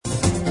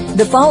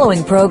The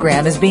following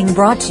program is being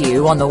brought to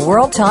you on the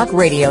World Talk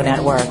Radio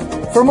Network.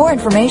 For more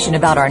information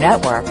about our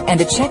network and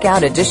to check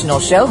out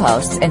additional show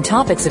hosts and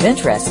topics of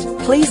interest,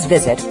 please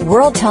visit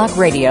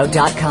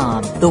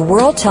worldtalkradio.com. The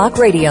World Talk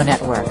Radio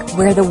Network,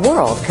 where the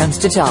world comes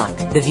to talk.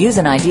 The views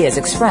and ideas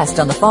expressed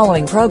on the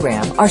following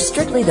program are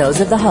strictly those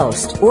of the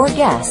host or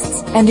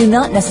guests and do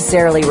not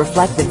necessarily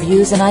reflect the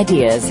views and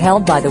ideas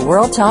held by the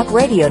World Talk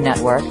Radio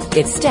Network,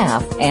 its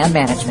staff, and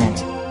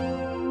management.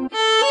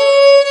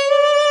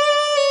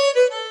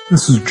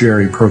 This is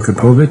Jerry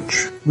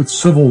Prokopowicz with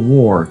Civil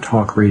War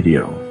Talk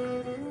Radio.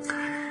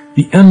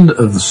 The end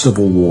of the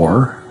Civil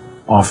War,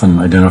 often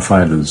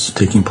identified as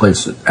taking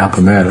place at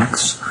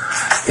Appomattox,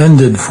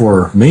 ended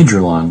for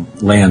major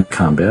land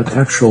combat,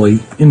 actually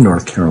in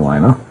North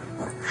Carolina.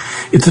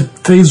 It's a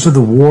phase of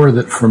the war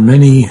that for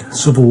many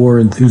Civil War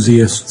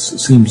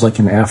enthusiasts seems like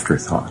an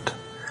afterthought,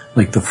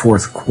 like the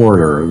fourth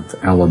quarter of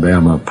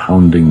Alabama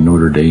pounding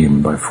Notre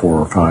Dame by 4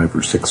 or 5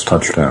 or 6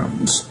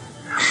 touchdowns.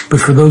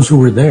 But for those who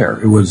were there,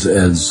 it was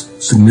as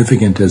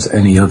significant as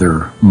any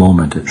other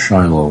moment at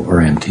Shiloh or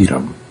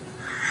Antietam.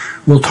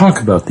 We'll talk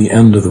about the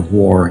end of the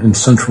war in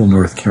central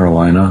North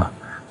Carolina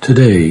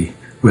today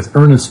with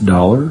Ernest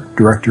Dollar,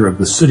 director of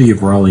the City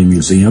of Raleigh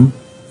Museum,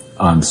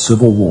 on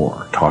Civil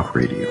War Talk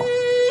Radio.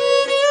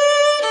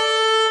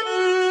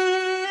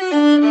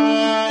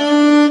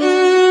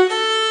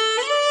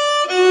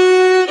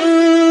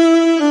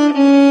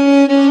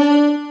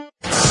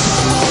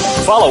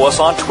 Follow us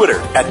on Twitter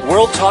at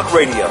World Talk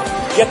Radio.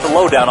 Get the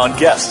lowdown on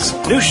guests,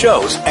 new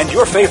shows, and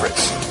your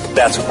favorites.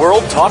 That's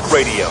World Talk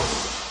Radio.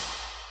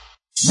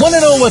 Want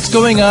to know what's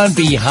going on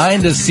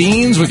behind the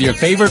scenes with your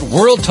favorite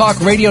World Talk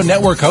Radio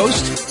Network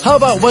host? How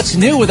about what's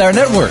new with our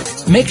network?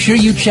 Make sure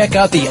you check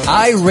out the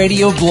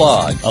iRadio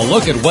blog, a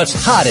look at what's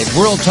hot at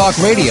World Talk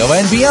Radio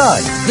and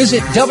beyond.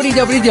 Visit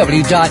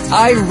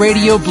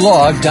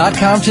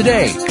www.iradioblog.com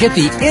today. Get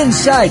the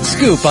inside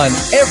scoop on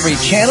every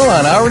channel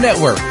on our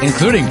network,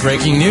 including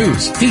breaking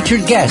news,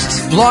 featured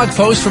guests, blog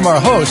posts from our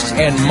hosts,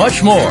 and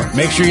much more.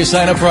 Make sure you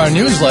sign up for our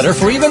newsletter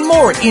for even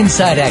more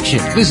inside action.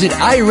 Visit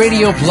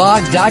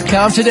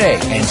iradioblog.com today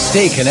and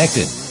stay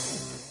connected.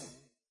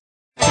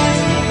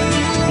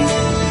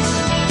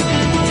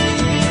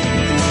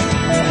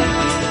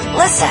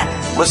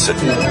 Listen.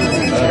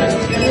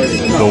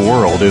 The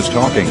world is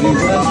talking.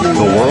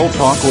 The World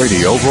Talk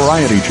Radio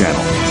Variety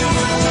Channel.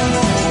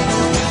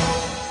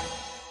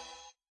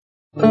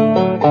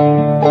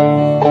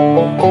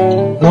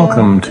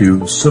 Welcome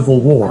to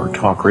Civil War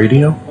Talk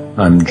Radio.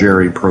 I'm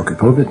Jerry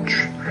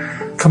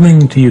Prokopowicz,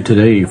 coming to you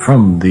today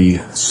from the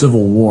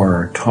Civil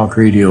War Talk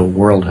Radio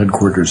World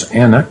Headquarters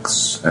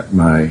Annex at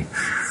my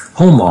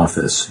home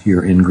office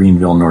here in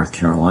Greenville, North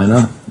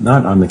Carolina,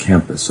 not on the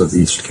campus of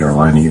East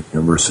Carolina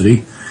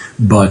University,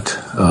 but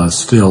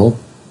still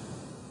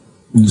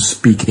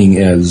speaking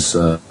as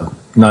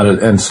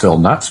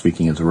not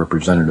speaking as a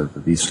representative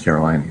of East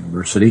Carolina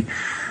University,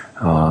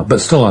 but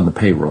still on the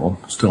payroll,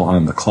 still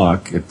on the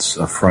clock. It's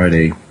a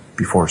Friday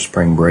before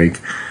spring break,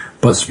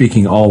 but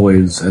speaking as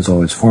always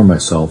for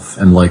myself,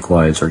 and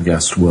likewise our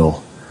guest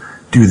will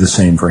do the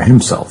same for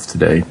himself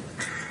today.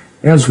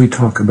 As we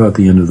talk about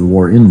the end of the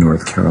war in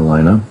North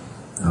Carolina,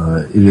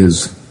 it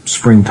is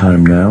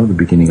springtime now, the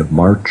beginning of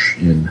March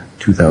in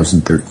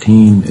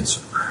 2013. It's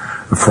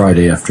a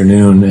Friday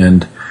afternoon,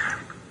 and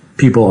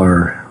people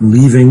are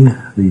leaving.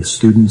 The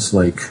students,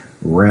 like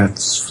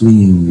rats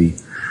fleeing the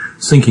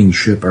sinking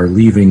ship, are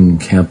leaving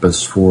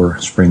campus for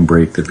spring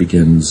break that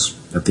begins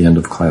at the end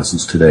of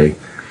classes today.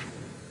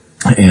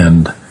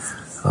 And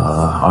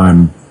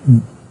I'm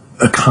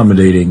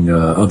accommodating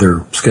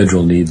other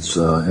schedule needs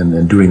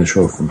and doing the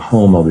show from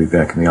home. I'll be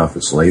back in the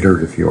office later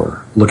if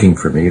you're looking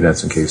for me.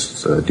 That's in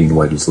case Dean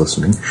White is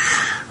listening.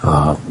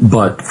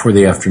 But for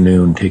the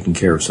afternoon, taking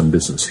care of some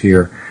business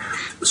here.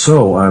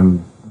 So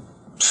I'm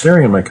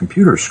staring at my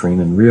computer screen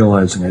and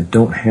realizing I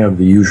don't have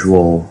the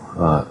usual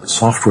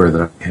software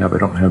that I have. I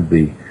don't have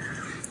the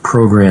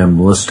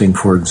program listing,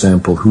 for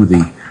example, who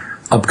the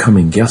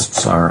upcoming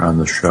guests are on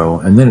the show.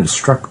 And then it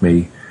struck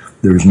me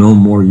there's no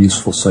more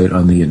useful site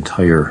on the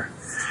entire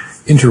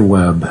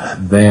interweb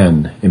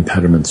than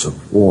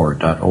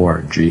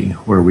impedimentsofwar.org,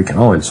 where we can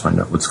always find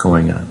out what's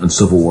going on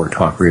Civil War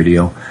Talk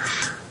Radio.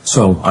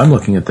 So I'm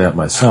looking at that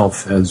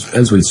myself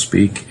as we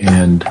speak,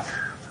 and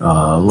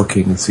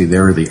looking, see,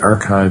 there are the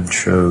archived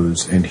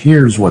shows, and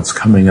here's what's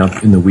coming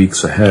up in the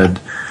weeks ahead.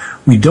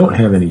 We don't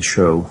have any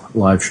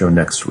live show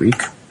next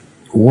week,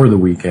 or the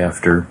week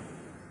after,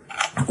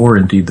 or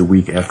indeed the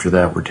week after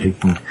that. We're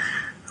taking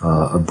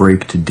a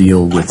break to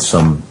deal with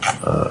some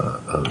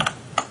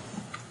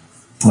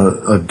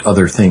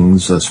other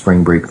things,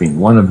 spring break being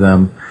one of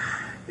them.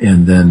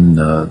 And then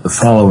the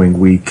following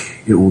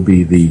week, it will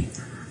be the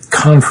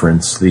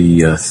conference,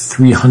 the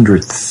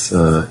 300th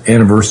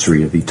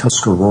anniversary of the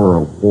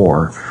Tuscarora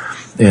War.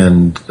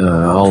 And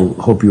I'll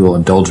hope you will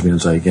indulge me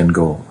as I again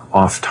go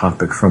off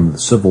topic from the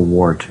Civil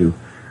War to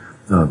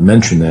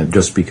mention that,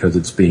 just because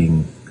it's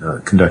being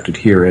conducted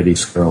here at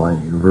East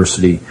Carolina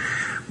University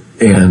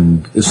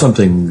and is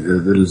something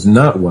that is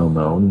not well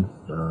known.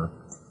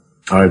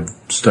 I've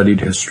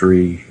studied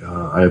history.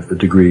 I have a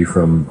degree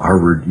from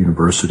Harvard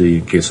University,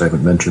 in case I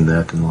haven't mentioned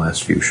that in the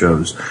last few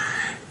shows.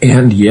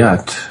 And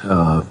yet,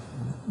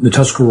 the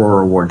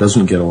Tuscarora War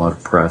doesn't get a lot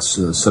of press.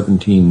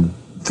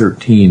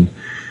 1713,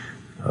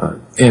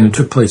 and it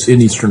took place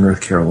in eastern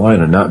North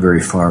Carolina, not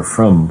very far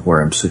from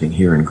where I'm sitting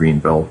here in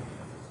Greenville.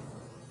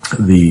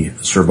 The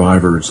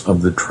survivors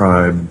of the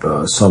tribe,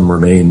 some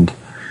remained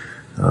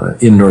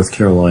in North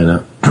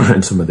Carolina,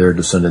 and some of their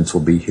descendants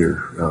will be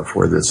here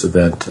for this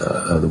event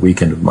the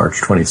weekend of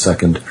March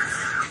 22nd.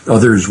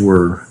 Others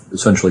were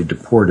essentially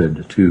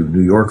deported to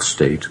New York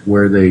State,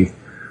 where they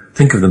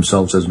think of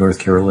themselves as North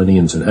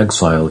Carolinians in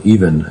exile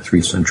even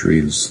 3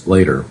 centuries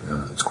later.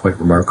 It's quite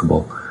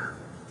remarkable.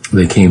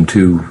 They came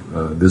to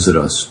visit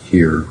us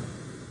here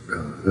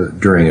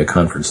during a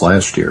conference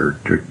last year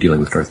dealing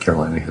with North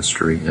Carolina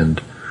history,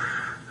 and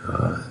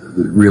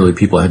really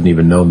people hadn't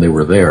even known they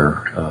were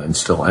there and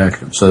still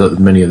active. So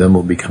many of them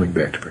will be coming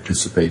back to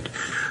participate.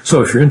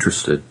 So if you're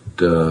interested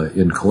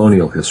in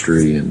colonial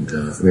history and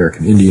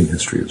American Indian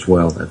history as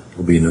well, that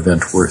will be an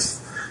event worth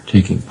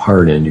taking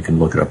part in. You can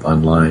look it up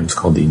online. It's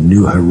called the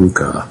New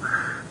Haruka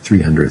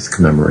 300th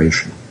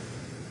commemoration.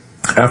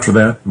 After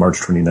that, March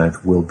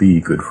 29th will be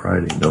Good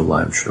Friday. No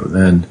live show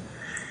then.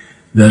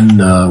 Then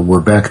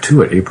we're back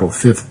to it. April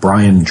 5th,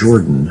 Brian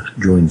Jordan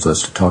joins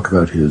us to talk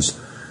about his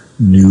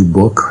new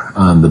book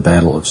on the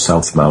Battle of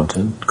South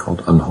Mountain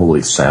called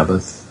Unholy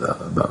Sabbath,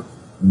 about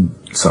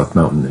South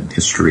Mountain in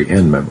history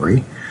and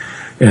memory.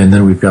 And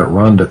then we've got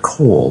Rhonda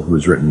Cole, who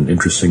has written an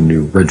interesting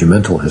new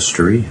regimental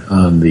history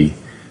on the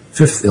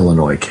 5th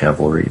Illinois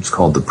Cavalry. It's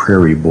called The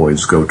Prairie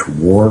Boys Go to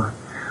War.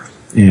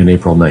 And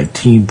April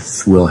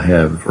 19th, we'll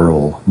have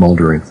Earl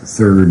Muldering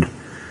III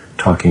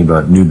talking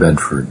about New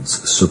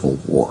Bedford's Civil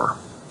War.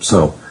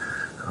 So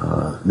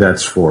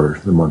that's for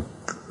the month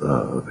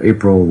of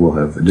April. We'll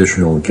have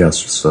additional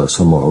guests,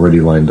 some are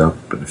already lined up,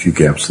 but a few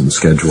gaps in the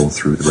schedule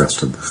through the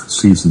rest of the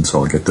season, so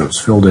I'll get those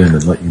filled in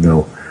and let you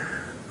know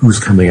who's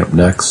coming up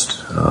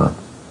next.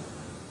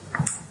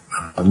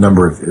 A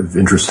number of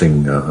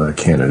interesting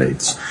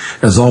candidates.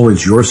 As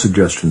always, your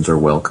suggestions are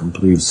welcome.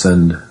 Please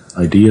send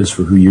ideas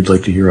for who you'd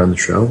like to hear on the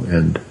show,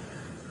 and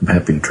I'm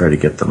happy to try to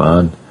get them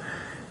on.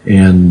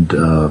 And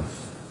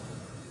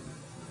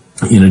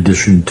in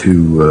addition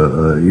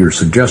to your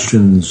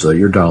suggestions,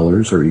 your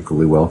dollars are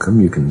equally welcome.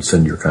 You can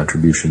send your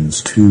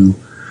contributions to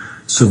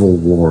Civil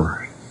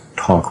War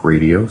Talk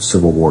Radio,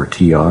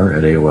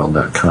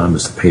 civilwartr@aol.com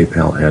is the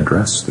PayPal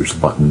address. There's a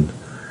button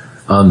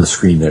on the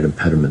screen that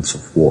Impediments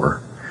of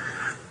War.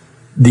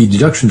 The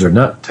deductions are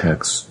not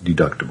tax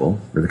deductible,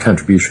 or the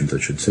contributions, I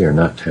should say, are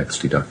not tax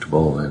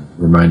deductible, and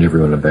remind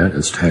everyone of that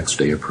as tax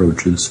day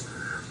approaches.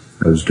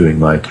 I was doing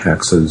my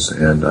taxes,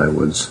 and I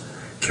was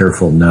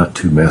careful not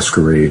to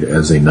masquerade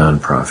as a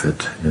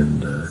nonprofit,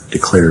 and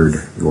declared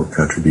your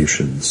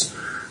contributions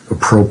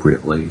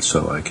appropriately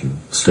so I can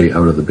stay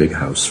out of the big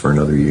house for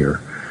another year.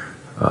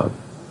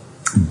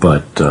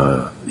 But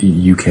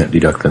you can't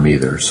deduct them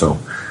either, so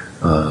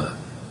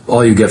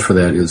all you get for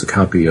that is a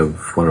copy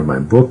of one of my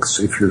books,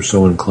 if you're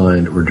so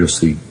inclined, or just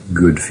the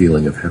good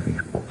feeling of having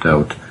helped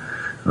out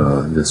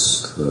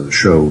this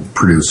show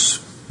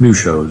produce new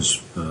shows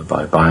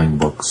by buying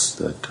books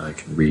that I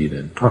can read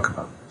and talk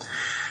about.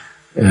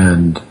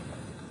 And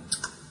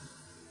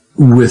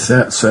with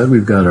that said,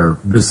 we've got our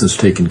business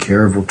taken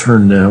care of. We'll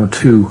turn now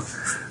to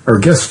our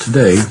guest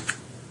today.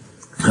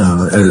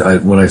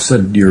 When I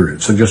said your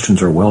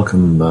suggestions are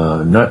welcome,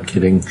 not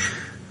kidding.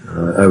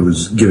 I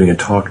was giving a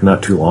talk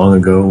not too long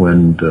ago,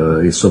 and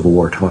a Civil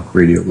War Talk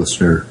Radio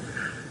listener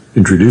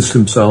introduced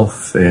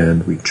himself,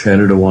 and we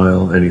chatted a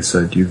while, and he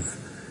said,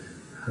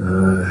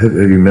 have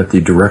you met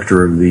the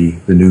director of the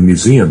new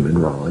museum in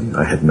Raleigh?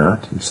 I had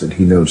not. He said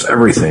he knows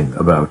everything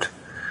about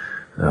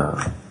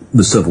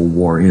the Civil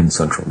War in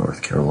Central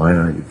North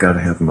Carolina. You've got to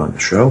have him on the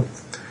show.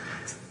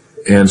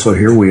 And so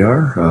here we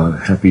are,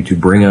 happy to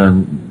bring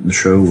on the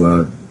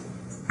show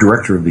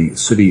Director of the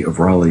City of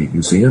Raleigh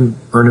Museum,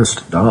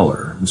 Ernest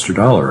Dollar. Mr.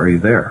 Dollar, are you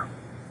there?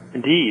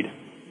 Indeed.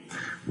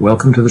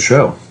 Welcome to the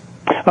show.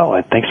 Oh,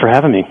 thanks for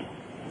having me.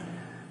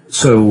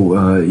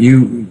 So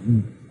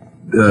you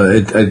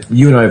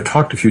and I have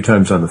talked a few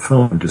times on the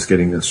phone, just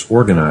getting this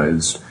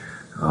organized.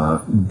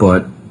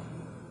 But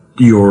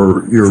you're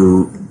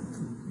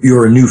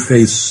a new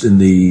face in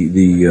the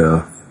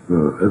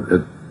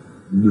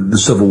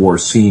Civil War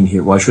scene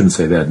here. Well, I shouldn't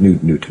say that.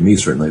 New to me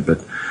certainly, but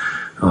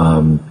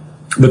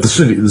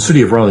the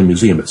city of Raleigh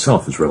Museum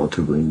itself is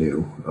relatively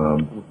new.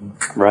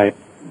 Right.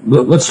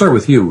 Let's start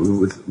with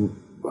you.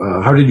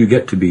 How did you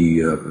get to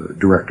be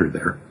director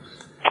there?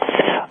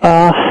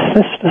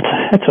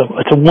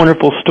 It's a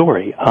wonderful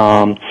story.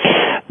 The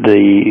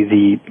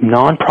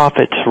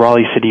nonprofit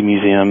Raleigh City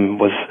Museum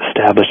was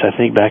established, I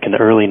think, back in the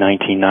early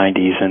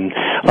 1990s, and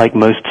like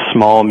most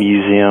small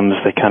museums,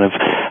 they kind of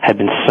had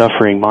been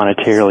suffering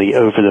monetarily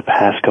over the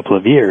past couple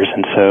of years,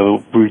 and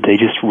so they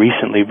just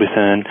recently,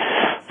 within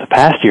the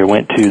past year,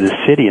 went to the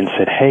city and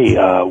said, hey,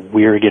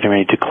 we're getting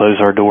ready to close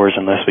our doors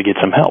unless we get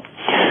some help.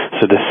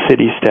 so the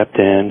city stepped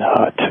in,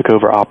 took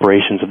over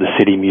operations of the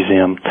city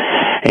museum,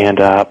 and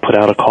put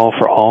out a call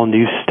for all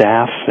new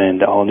staff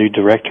and all new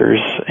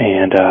directors,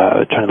 and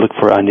trying to look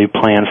for a new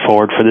plan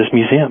forward for this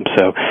museum.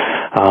 So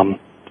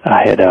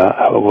I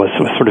was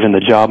sort of in the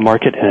job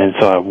market, and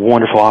it's a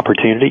wonderful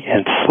opportunity,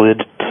 and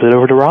slid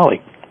over to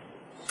Raleigh.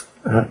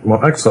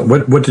 Well,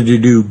 excellent. What did you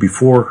do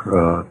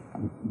before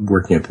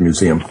working at the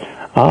museum?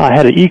 I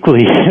had an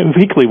equally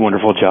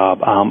wonderful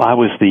job. I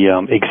was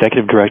the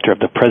executive director of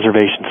the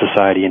Preservation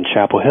Society in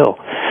Chapel Hill.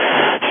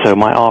 So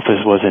my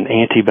office was an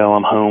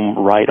antebellum home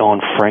right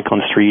on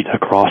Franklin Street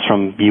across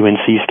from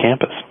UNC's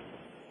campus.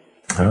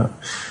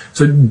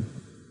 So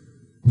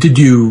did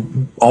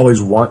you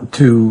always want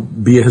to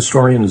be a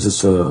historian? Is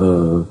this a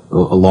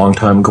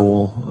long-time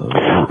goal?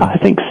 I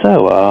think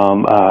so.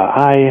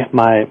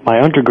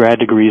 My undergrad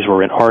degrees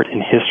were in art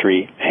and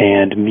history,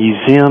 and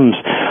museums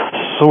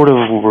sort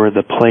of were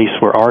the place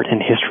where art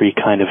and history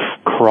kind of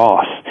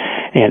cross.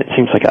 And it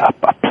seems like a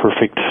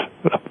perfect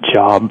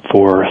job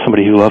for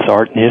somebody who loves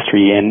art and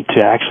history, and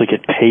to actually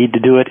get paid to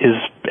do it is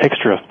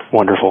extra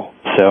wonderful.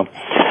 So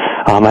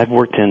I've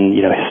worked in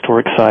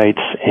historic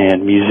sites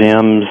and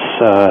museums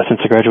since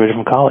I graduated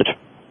from college.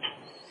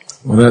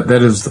 Well,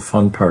 that is the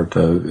fun part.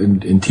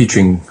 In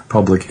teaching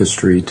public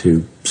history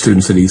to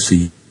students at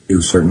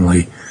ECU,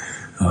 certainly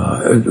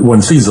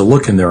one sees the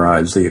look in their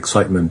eyes, the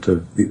excitement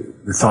of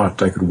the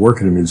thought I could work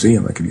in a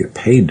museum, I could get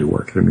paid to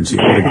work at a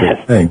museum. What a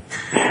great thing.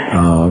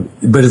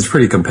 But it's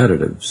pretty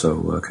competitive,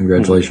 so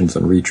congratulations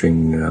on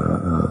reaching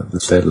the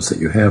status that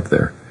you have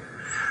there.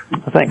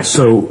 Thanks.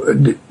 So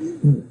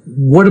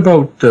what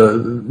about,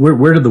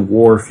 where did the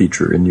war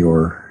feature in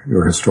your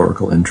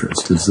historical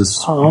interest? Is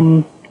this...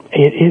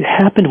 It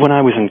happened when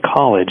I was in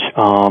college,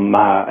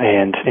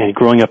 and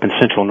growing up in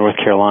central North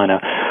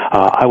Carolina.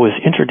 I was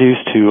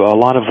introduced to a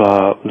lot of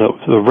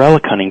the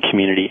relic hunting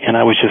community, and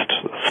I was just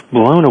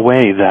blown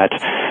away that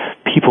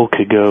people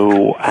could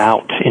go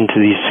out into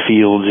these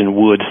fields and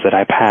woods that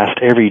I passed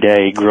every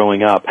day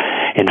growing up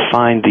and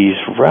find these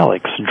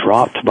relics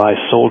dropped by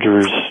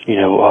soldiers,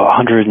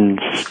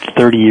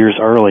 130 years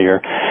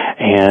earlier,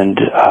 and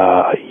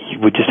you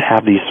would just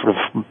have these sort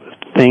of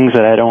things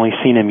that I'd only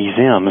seen in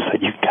museums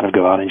that you can kind of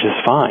go out and just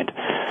find.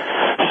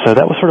 So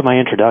that was sort of my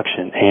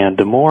introduction, and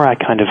the more I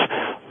kind of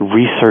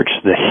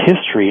researched the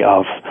history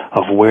of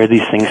where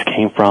these things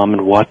came from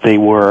and what they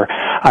were,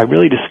 I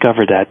really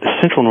discovered that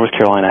Central North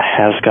Carolina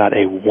has got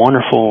a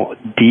wonderful,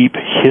 deep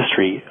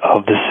history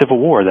of the Civil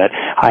War that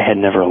I had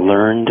never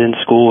learned in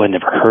school and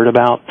never heard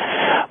about.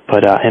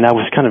 But and I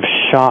was kind of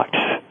shocked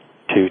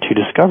to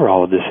discover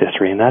all of this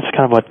history, and that's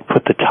kind of what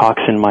put the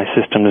tox in my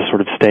system to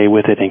sort of stay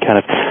with it and kind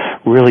of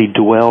really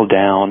dwell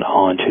down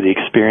onto the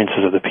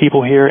experiences of the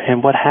people here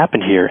and what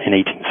happened here in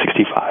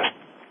 1865.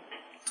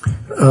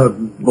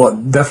 Well,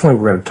 definitely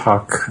we're going to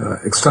talk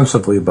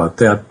extensively about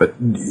that, but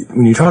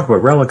when you talk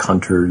about relic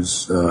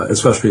hunters,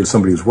 especially as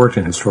somebody who's worked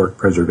in historic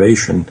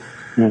preservation,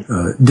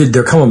 did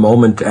there come a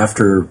moment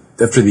after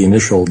the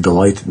initial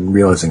delight in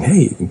realizing,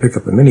 hey, you can pick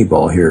up a mini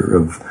ball here,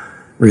 of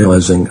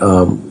realizing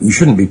you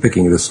shouldn't be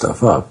picking this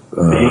stuff up?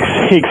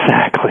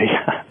 Exactly.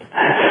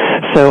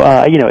 So,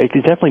 it's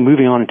definitely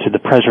moving on into the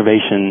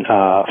preservation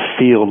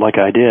field like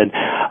I did.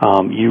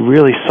 You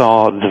really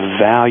saw the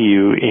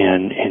value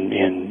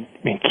in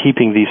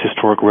keeping these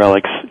historic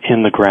relics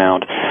in the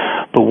ground.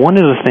 But one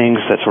of the things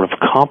that sort of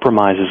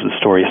compromises the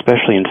story,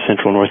 especially in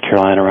central North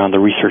Carolina around the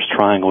Research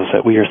Triangle, is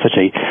that we are such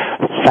a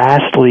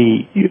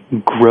fastly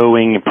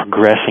growing and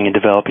progressing and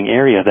developing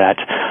area that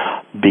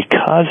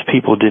because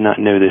people did not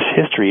know this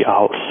history,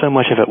 so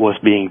much of it was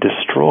being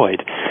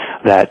destroyed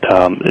that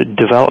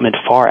development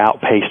far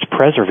outpaced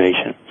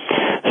preservation.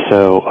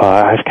 So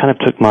I've kind of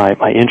took my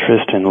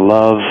interest and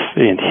love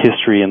in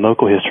history and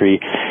local history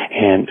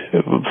and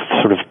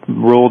sort of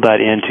rolled that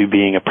into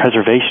being a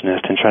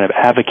preservationist and trying to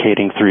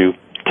advocating through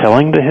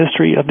telling the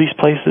history of these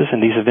places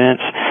and these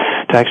events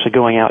to actually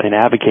going out and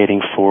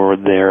advocating for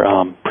their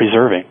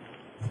preserving.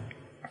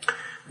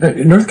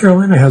 North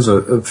Carolina has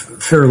a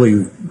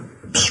fairly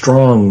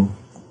strong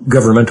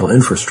governmental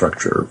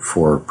infrastructure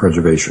for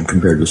preservation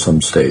compared to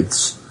some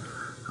states,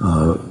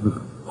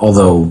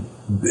 although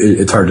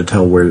it's hard to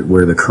tell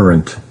where the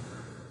current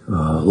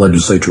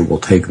legislature will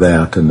take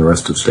that and the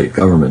rest of state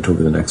government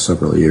over the next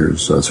several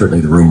years. Certainly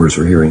the rumors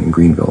we're hearing in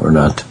Greenville are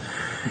not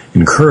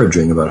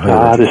encouraging about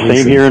higher education. The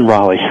same here in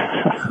Raleigh.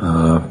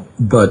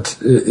 But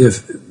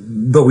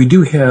we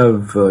do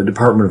have a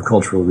Department of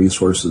Cultural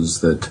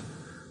Resources that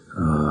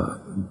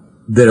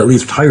at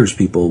least hires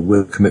people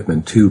with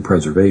commitment to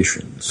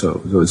preservation. So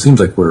it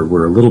seems like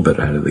we're a little bit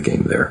ahead of the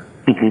game there.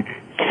 Mm-hmm.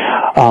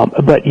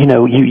 But you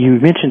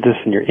mentioned this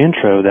in your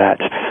intro that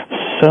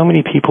so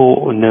many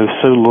people know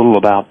so little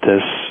about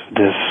the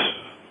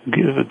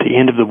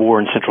end of the war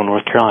in central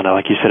North Carolina.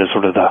 Like you said, it's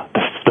sort of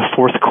the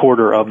fourth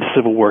quarter of the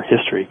Civil War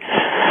history.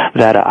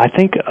 That I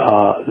think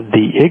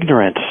the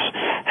ignorance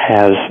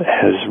has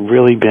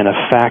really been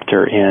a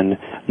factor in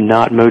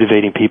not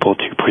motivating people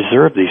to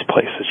preserve these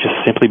places, just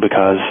simply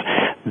because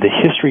the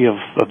history of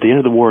the end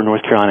of the war in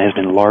North Carolina has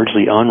been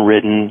largely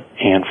unwritten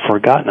and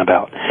forgotten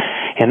about.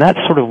 And that's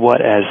sort of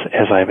what, as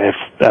I've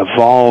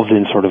evolved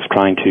in sort of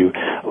trying to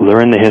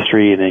learn the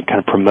history and then kind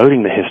of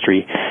promoting the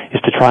history,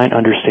 is to try and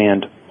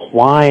understand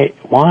why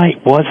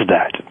was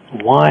that?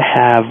 Why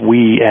have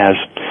we as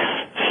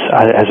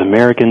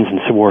Americans and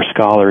Civil War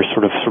scholars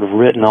sort of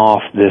written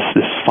off this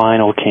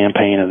final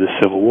campaign of the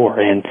Civil War?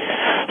 And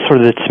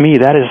sort of, to me,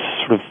 that is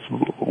sort of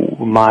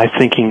my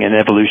thinking and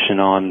evolution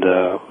on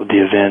the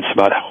events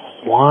about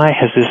why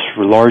has this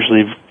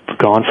largely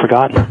gone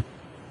forgotten.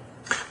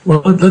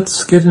 Well,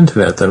 let's get into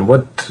that then.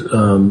 What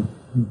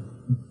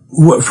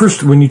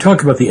first, when you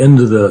talk about the end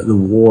of the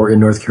war in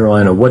North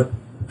Carolina,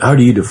 how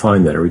do you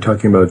define that? Are we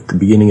talking about the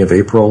beginning of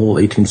April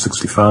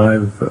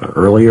 1865,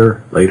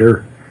 earlier,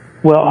 later?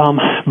 Well,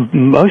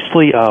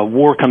 mostly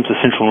war comes to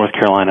central North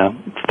Carolina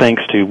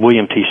thanks to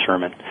William T.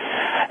 Sherman.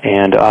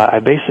 And I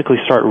basically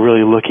start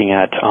really looking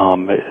at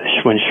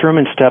when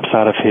Sherman steps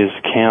out of his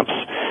camps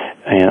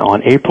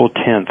on April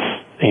 10th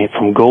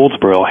from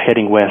Goldsboro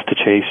heading west to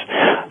chase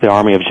the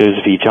army of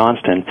Joseph E.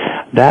 Johnston.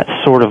 That's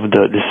sort of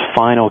this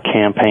final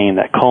campaign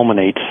that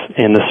culminates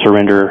in the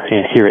surrender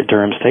here at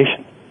Durham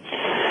Station.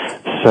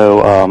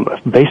 So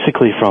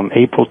basically from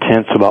April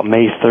 10th to about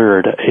May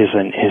 3rd is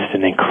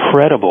an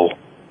incredible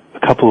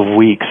couple of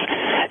weeks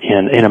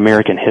in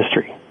American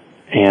history.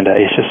 And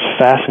it's just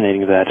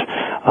fascinating that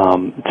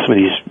some of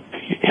these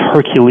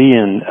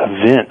Herculean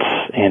events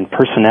and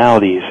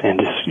personalities and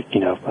just,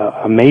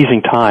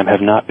 amazing time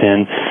have not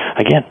been,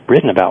 again,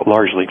 written about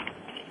largely.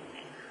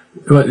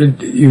 Well,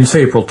 you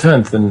say April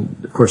 10th,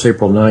 and of course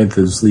April 9th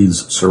is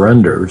Lee's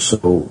surrender.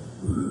 So,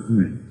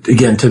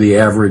 again, to the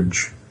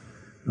average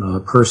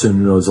person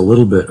who knows a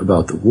little bit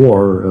about the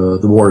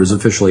war is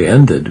officially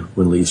ended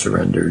when Lee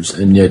surrenders,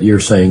 and yet you're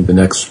saying the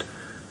next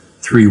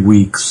 3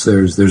 weeks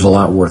there's a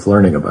lot worth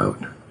learning about.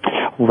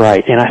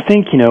 Right, and I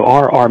think,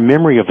 our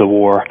memory of the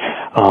war,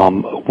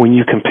 when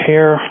you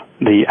compare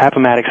the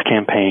Appomattox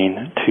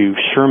campaign to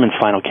Sherman's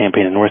final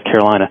campaign in North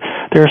Carolina,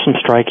 there are some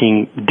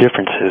striking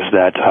differences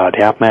that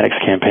the Appomattox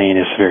campaign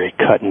is very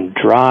cut and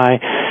dry.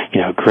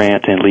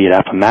 Grant and Lee at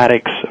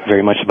Appomattox,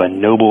 very much of a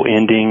noble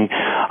ending.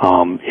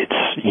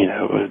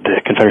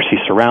 The Confederacy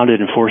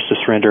surrounded and forced to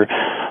surrender.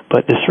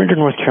 But the surrender in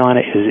North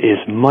Carolina is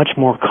much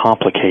more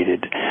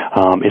complicated.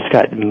 It's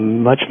got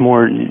many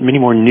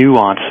more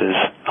nuances.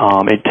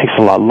 It takes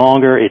a lot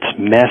longer. It's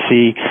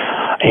messy,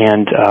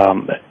 and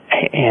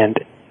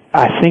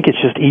I think it's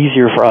just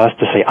easier for us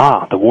to say,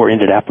 the war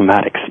ended at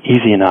Appomattox,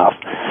 easy enough.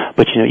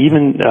 But,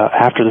 even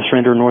after the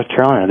surrender in North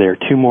Carolina, there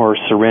are 2 more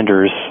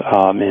surrenders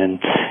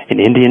in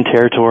Indian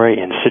Territory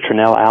and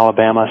Citronelle,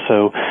 Alabama.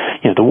 So,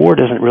 the war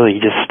doesn't really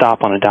just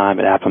stop on a dime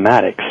at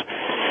Appomattox.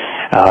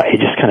 It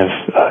just kind of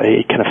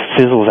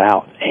fizzles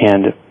out.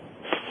 And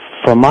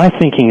from my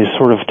thinking is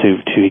sort of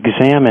to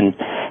examine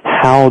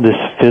how this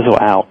fizzle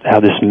out, how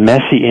this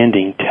messy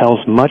ending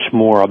tells much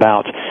more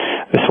about,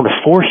 sort of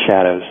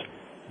foreshadows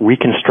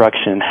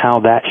Reconstruction, how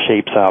that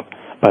shapes up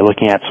by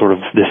looking at sort of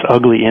this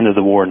ugly end of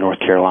the war in North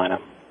Carolina.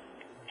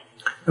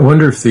 I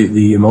wonder if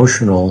the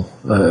emotional,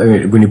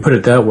 when you put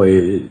it that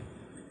way,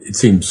 it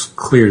seems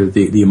clear that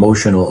the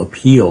emotional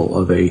appeal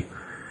of a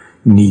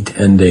neat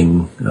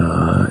ending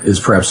is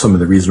perhaps some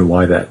of the reason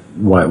why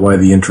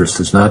the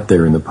interest is not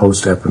there in the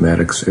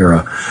post-Appomattox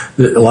era.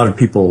 A lot of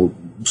people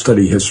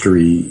study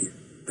history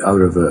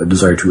out of a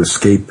desire to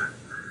escape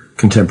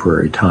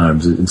contemporary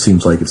times. It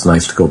seems like it's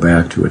nice to go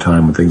back to a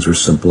time when things were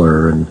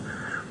simpler and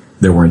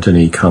there weren't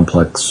any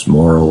complex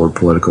moral or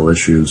political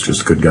issues,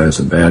 just good guys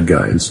and bad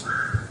guys.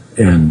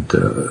 And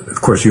of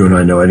course, you and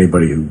I know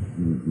anybody who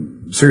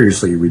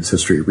seriously reads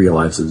history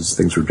realizes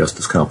things were just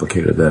as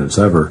complicated then as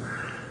ever.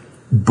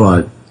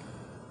 But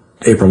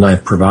April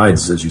 9th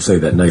provides, as you say,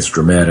 that nice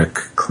dramatic,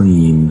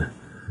 clean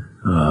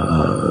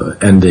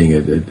ending.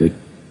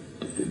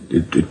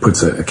 It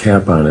puts a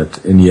cap on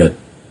it, and yet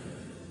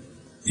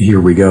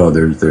here we go.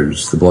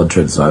 There's the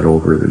bloodshed's not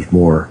over. There's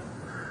more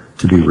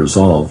to be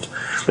resolved.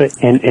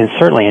 And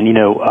certainly,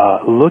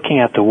 looking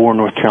at the war in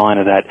North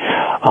Carolina, that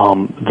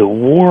the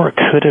war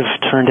could have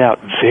turned out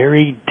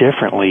very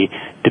differently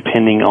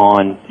depending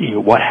on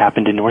what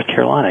happened in North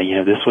Carolina.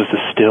 This was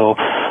still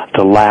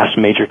the last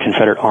major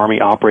Confederate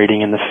army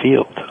operating in the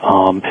field,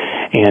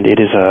 and it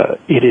is a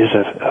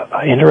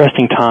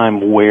interesting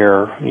time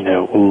where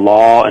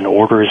law and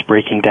order is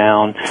breaking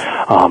down,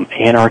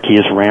 anarchy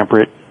is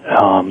rampant.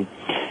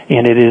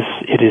 And it is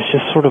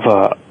just sort of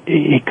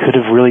it could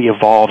have really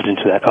evolved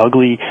into that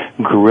ugly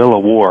guerrilla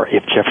war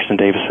if Jefferson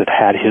Davis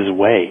had his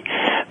way,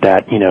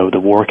 that, the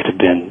war could have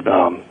been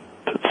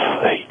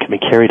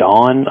carried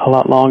on a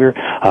lot longer.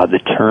 The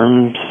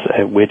terms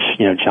at which,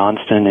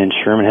 Johnston and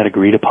Sherman had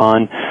agreed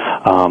upon,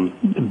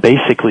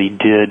 basically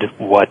did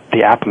what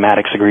the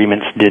Appomattox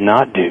agreements did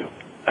not do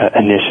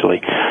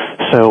initially.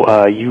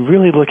 So you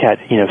really look at,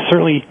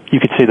 certainly you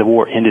could say the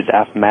war ended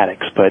at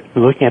Appomattox, but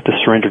looking at the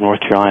surrender of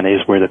North Carolina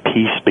is where the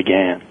peace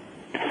began.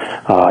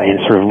 And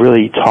sort of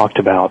really talked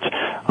about,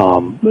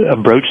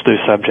 broached those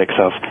subjects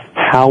of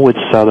how would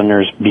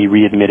Southerners be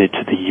readmitted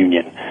to the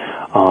Union,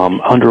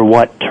 under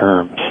what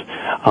terms,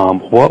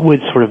 what would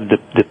sort of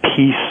the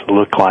peace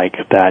look like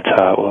that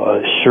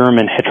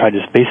Sherman had tried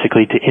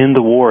basically to end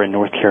the war in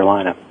North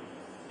Carolina?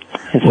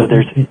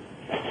 And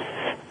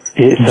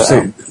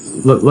so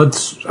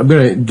I'm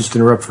going to just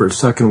interrupt for a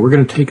second. We're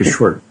going to take a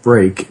short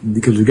break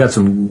because we've got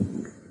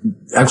some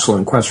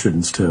excellent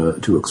questions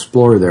to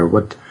explore there.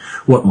 What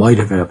might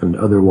have happened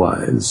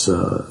otherwise,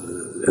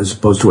 as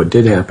opposed to what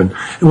did happen.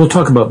 And we'll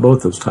talk about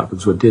both those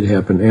topics, what did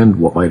happen and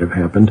what might have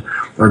happened.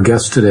 Our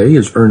guest today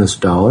is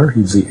Ernest Dollar.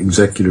 He's the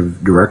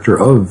executive director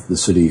of the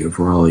City of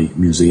Raleigh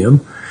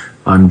Museum.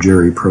 I'm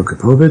Jerry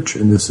Prokopowicz,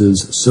 and this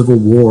is Civil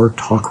War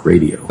Talk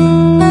Radio.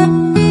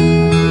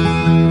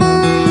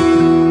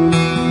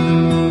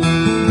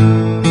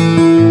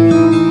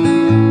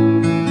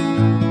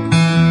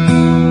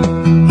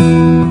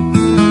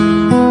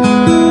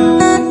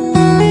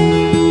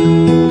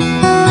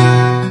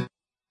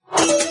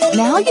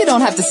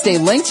 Don't have to stay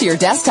linked to your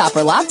desktop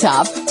or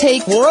laptop.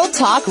 Take World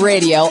Talk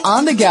Radio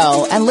on the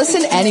go and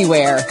listen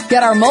anywhere.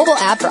 Get our mobile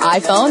app for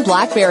iPhone,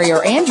 BlackBerry,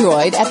 or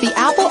Android at the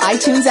Apple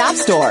iTunes App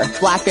Store,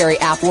 BlackBerry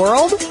App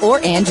World, or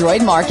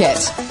Android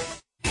Market.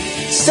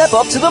 Step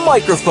up to the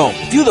microphone.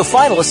 View the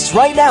finalists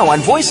right now on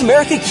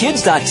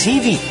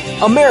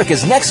VoiceAmericaKids.tv.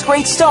 America's next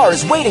great star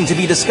is waiting to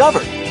be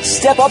discovered.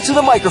 Step Up to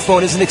the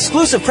Microphone is an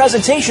exclusive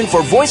presentation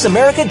for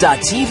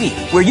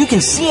VoiceAmerica.tv, where you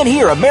can see and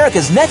hear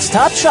America's next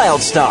top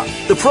child star.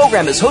 The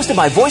program is hosted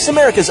by Voice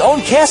America's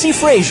own Cassie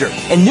Frazier,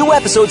 and new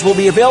episodes will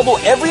be available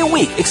every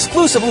week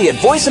exclusively at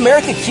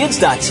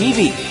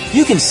VoiceAmericaKids.tv.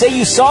 You can say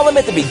you saw them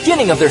at the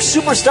beginning of their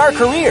superstar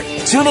career.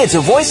 Tune in to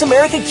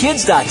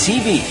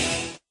VoiceAmericaKids.tv.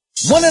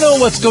 Want to know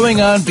what's going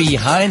on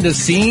behind the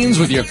scenes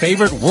with your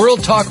favorite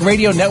World Talk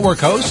Radio Network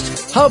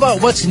host? How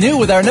about what's new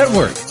with our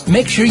network?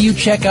 Make sure you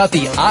check out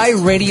the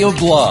iRadio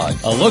blog,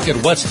 a look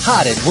at what's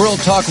hot at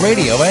World Talk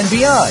Radio and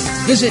beyond.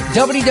 Visit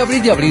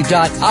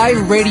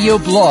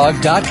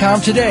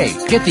www.iradioblog.com today.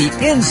 Get the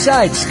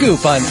inside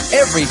scoop on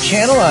every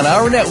channel on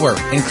our network,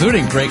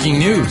 including breaking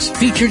news,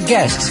 featured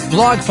guests,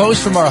 blog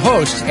posts from our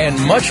hosts,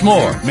 and much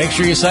more. Make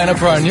sure you sign up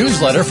for our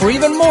newsletter for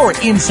even more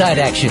inside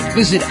action.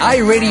 Visit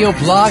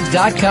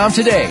iradioblog.com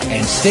today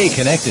and stay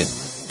connected.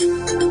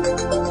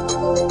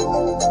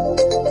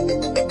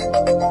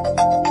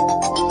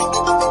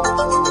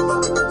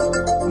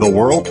 The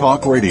World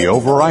Talk Radio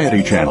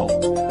Variety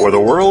Channel, where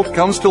the world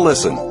comes to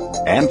listen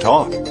and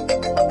talk.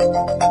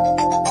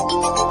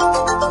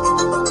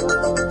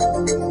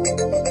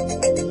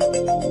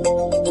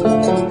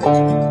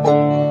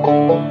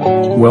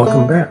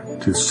 Welcome back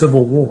to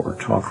Civil War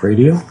Talk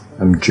Radio.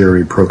 I'm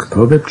Jerry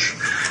Prokopowicz,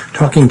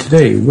 talking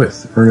today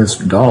with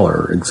Ernest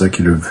Dollar,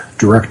 Executive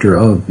Director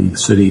of the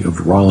City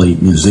of Raleigh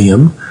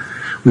Museum.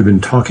 We've been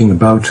talking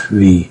about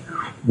the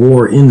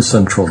war in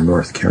central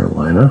North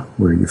Carolina,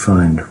 where you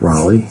find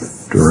Raleigh,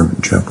 Durham,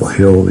 and Chapel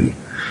Hill, the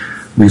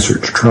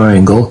Research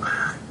Triangle,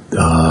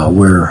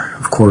 where,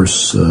 of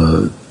course,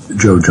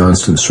 Joe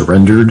Johnston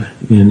surrendered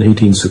in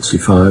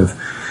 1865.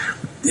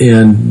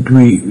 And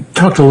we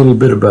talked a little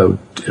bit about,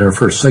 in our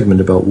first segment,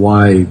 about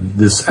why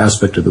this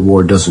aspect of the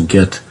war doesn't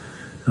get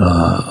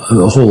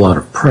a whole lot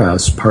of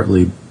press,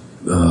 partly,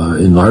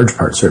 in large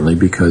part, certainly,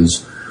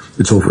 because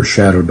it's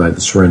overshadowed by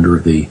the surrender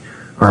of the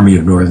Army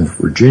of Northern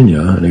Virginia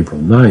on April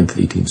 9th,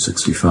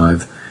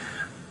 1865.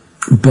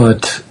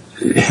 But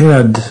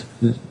had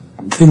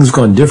things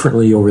gone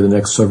differently over the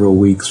next several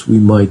weeks, we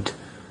might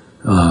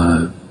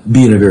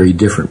be in a very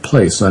different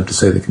place. Not to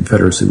say the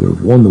Confederacy would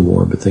have won the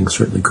war, but things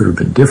certainly could have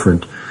been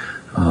different.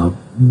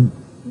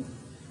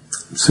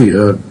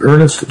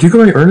 Ernest, do you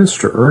go by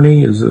Ernest or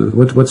Ernie?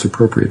 What's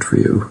appropriate for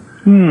you?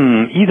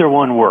 Either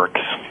one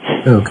works.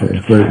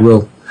 Okay, but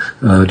we'll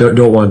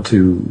don't want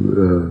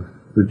to.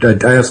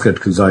 I ask it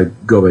because I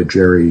go by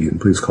Jerry,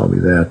 and please call me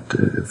that.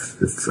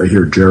 If I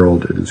hear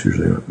Gerald, it is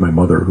usually my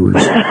mother who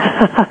is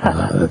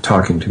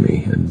talking to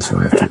me, and so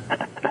I have to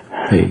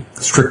pay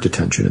strict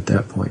attention at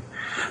that point.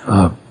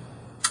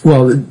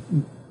 Well,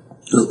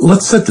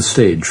 let's set the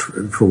stage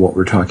for what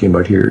we're talking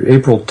about here.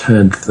 April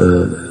 10th,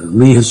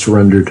 Lee has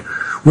surrendered.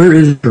 Where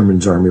is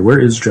Sherman's army? Where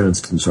is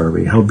Johnston's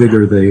army? How big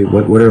are they?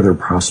 What are their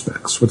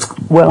prospects? What's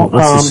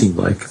the scene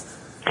like?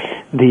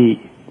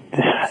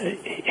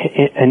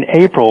 In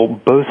April,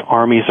 both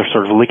armies are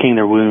sort of licking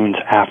their wounds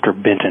after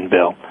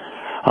Bentonville.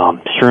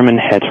 Sherman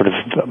had sort of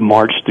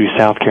marched through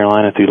South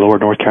Carolina, through lower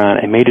North Carolina,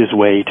 and made his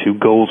way to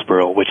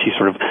Goldsboro, which he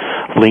sort of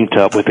linked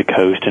up with the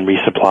coast and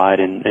resupplied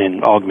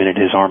and augmented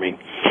his army.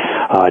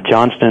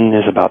 Johnston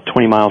is about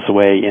 20 miles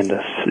away in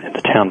the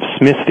town of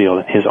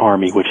Smithfield, his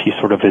army, which he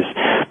sort of is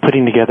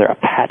putting together a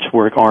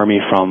patchwork army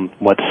from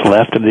what's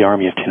left of the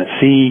Army of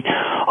Tennessee,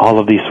 all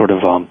of these sort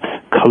of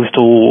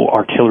coastal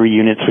artillery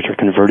units which are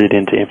converted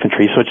into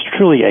infantry. So it's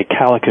truly a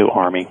calico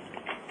army.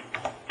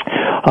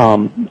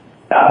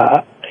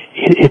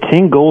 It's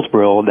in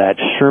Goldsboro that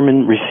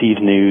Sherman receives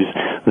news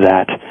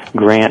that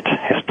Grant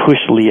has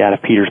pushed Lee out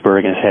of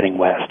Petersburg and is heading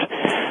west.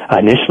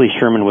 Initially,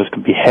 Sherman was to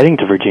be heading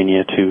to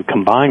Virginia to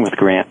combine with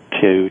Grant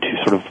to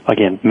sort of,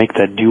 again, make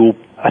that dual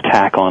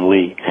attack on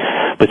Lee.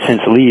 But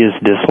since Lee is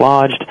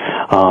dislodged,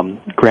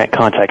 Grant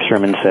contacts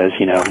Sherman and says,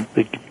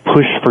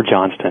 push for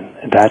Johnston.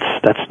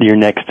 That's your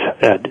next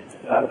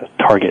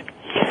target.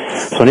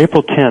 So on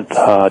April 10th,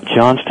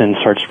 Johnston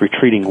starts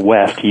retreating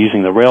west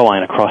using the rail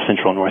line across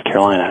central North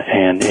Carolina,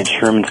 and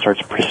Sherman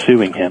starts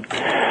pursuing him.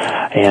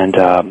 And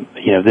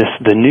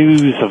the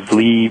news of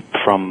Lee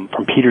from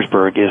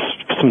Petersburg is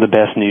some of the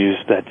best news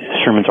that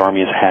Sherman's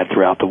army has had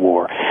throughout the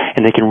war,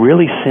 and they can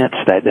really sense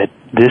that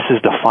this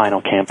is the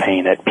final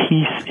campaign, that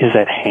peace is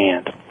at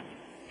hand.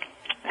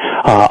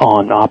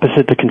 On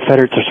opposite, the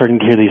Confederates are starting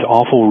to hear these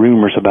awful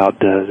rumors about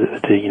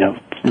the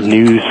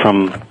news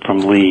from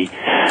Lee.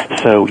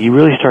 So you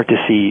really start to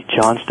see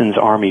Johnston's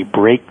army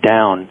break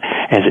down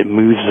as it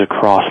moves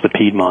across the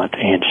Piedmont,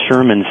 and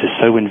Sherman's is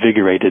so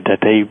invigorated that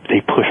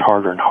they push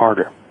harder and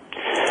harder.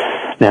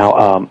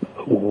 Now,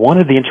 one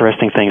of the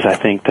interesting things I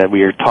think that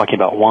we are talking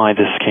about why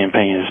this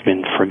campaign has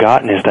been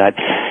forgotten is that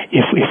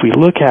if we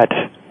look at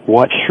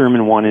what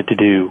Sherman wanted to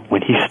do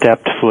when he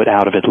stepped foot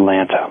out of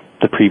Atlanta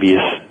the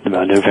previous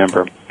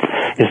November,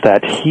 is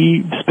that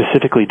he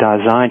specifically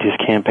designed his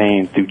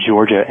campaign through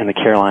Georgia and the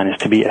Carolinas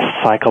to be a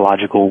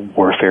psychological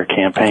warfare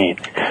campaign.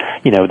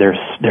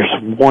 There's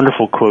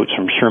wonderful quotes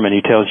from Sherman.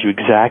 He tells you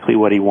exactly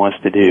what he wants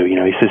to do.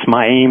 He says,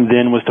 "My aim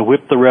then was to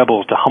whip the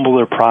rebels, to humble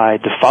their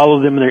pride, to follow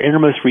them in their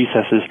innermost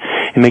recesses,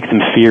 and make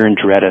them fear and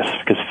dread us,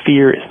 because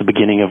fear is the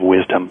beginning of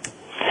wisdom."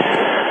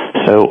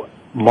 So,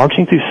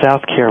 marching through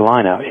South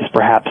Carolina is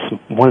perhaps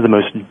one of the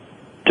most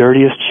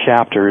dirtiest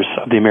chapters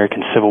of the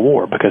American Civil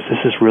War, because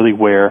this is really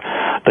where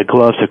the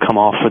gloves have come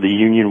off for the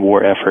Union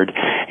war effort,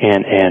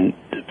 and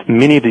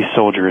many of these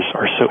soldiers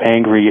are so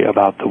angry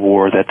about the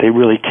war that they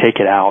really take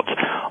it out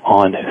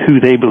on who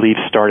they believe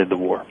started the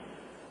war.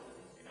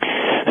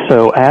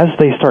 So as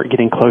they start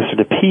getting closer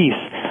to peace,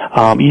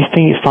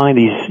 you find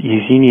these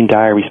Union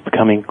diaries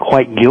becoming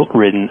quite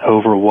guilt-ridden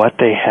over what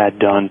they had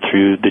done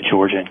through the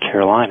Georgia and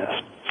Carolinas.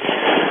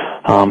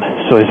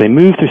 So as they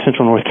move through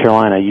central North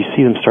Carolina, you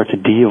see them start to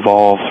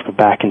de-evolve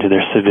back into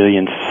their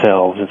civilian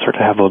selves and start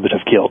to have a little bit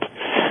of guilt.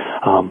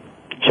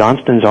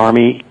 Johnston's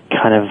army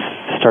kind of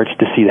starts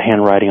to see the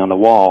handwriting on the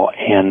wall,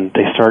 and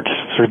they start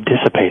sort of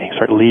dissipating,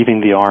 start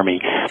leaving the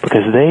army,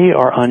 because they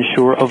are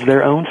unsure of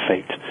their own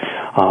fate.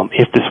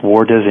 If this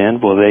war does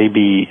end, will they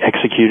be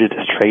executed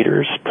as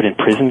traitors, put in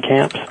prison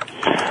camps?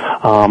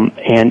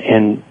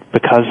 And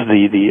because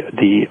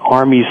the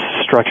army's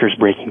structure is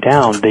breaking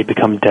down, they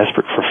become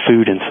desperate for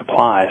food and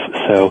supplies.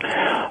 So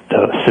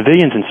the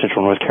civilians in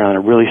central North Carolina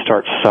really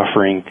start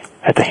suffering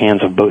at the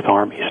hands of both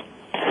armies.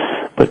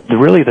 But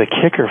really the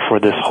kicker for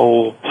this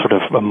whole sort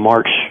of a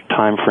March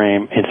time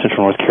frame in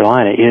central North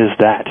Carolina is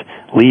that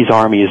Lee's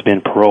army has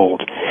been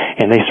paroled,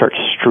 and they start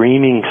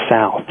streaming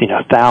south,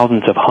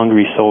 thousands of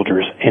hungry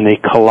soldiers, and they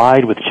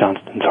collide with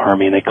Johnston's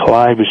army, and they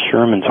collide with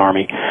Sherman's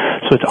army.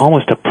 So it's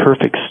almost a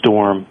perfect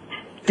storm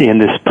in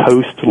this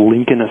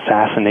post-Lincoln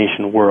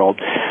assassination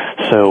world.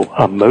 So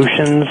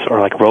emotions are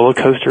like roller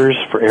coasters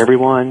for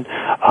everyone.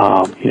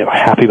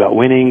 Happy about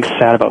winning,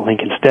 sad about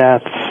Lincoln's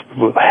death,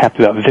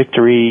 happy about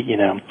victory.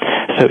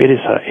 So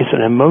it's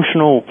an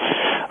emotional,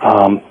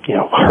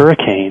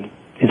 hurricane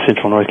in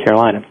central North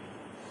Carolina.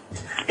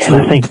 And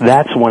I think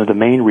that's one of the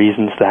main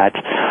reasons that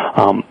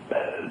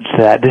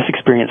this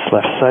experience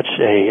left such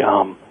a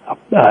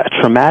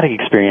traumatic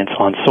experience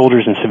on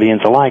soldiers and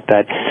civilians alike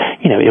that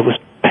it was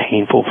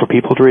painful for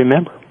people to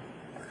remember.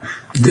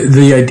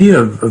 The idea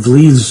of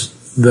Lee's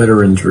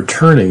veterans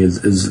returning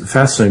is a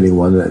fascinating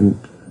one, and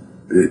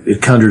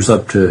it conjures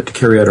up to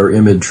carry out our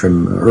image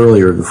from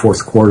earlier, the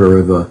fourth quarter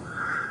of a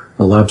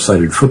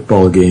lopsided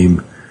football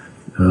game.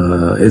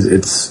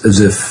 It's as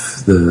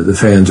if the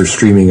fans are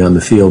streaming on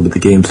the field, but the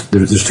game's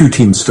there's two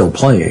teams still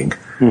playing,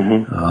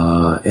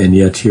 and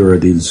yet here are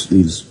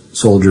these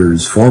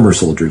soldiers, former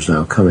soldiers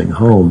now, coming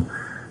home.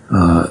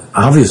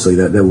 Obviously,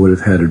 that would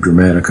have had a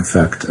dramatic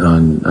effect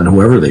on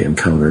whoever they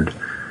encountered.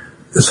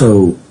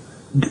 So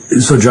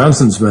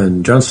Johnston's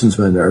men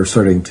are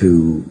starting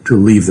to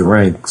leave the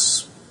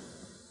ranks.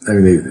 I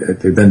mean,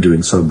 they've been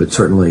doing so, but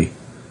certainly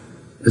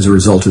as a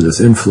result of this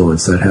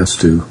influence, that has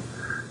to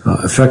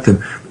affect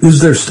them.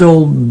 Is there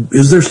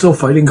still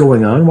fighting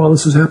going on while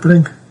this is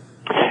happening?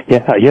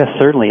 Yeah, yes,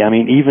 certainly. I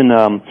mean, even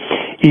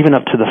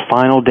up to the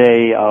final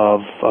day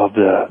of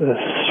the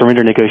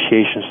surrender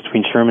negotiations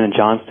between Sherman and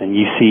Johnston,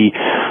 you see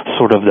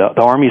sort of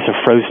the armies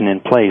are frozen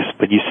in place,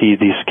 but you see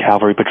these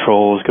cavalry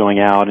patrols going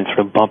out and sort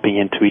of bumping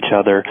into each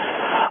other,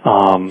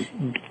 and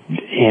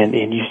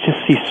you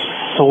just see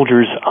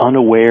soldiers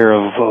unaware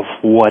of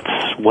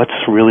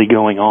what's really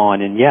going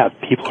on, and yeah,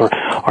 people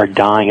are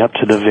dying up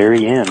to the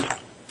very end.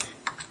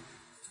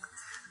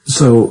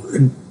 So,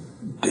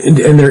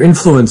 and they're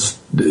influenced,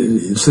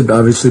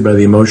 obviously, by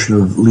the emotion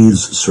of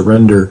Lee's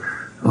surrender,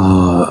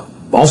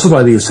 also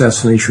by the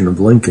assassination of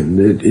Lincoln.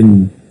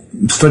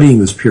 In studying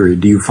this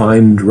period, do you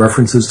find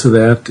references to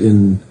that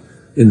in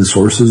the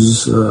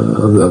sources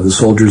of the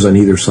soldiers on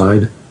either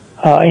side?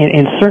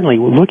 And certainly,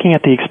 looking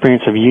at the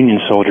experience of Union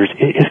soldiers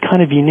is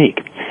kind of unique,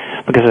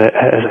 because as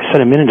I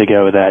said a minute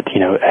ago, that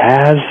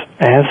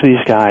as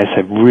these guys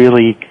have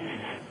really,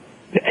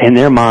 in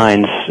their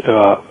minds,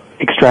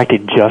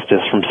 extracted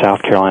justice from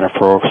South Carolina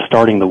for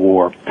starting the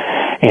war.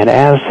 And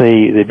as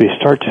they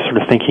start to sort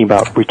of thinking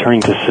about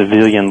returning to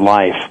civilian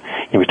life,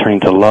 returning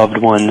to loved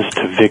ones,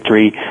 to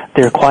victory,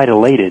 they're quite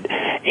elated.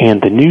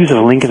 And the news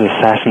of Lincoln's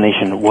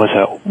assassination was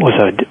a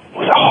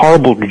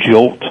horrible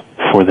jolt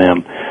for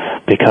them,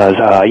 because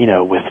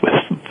with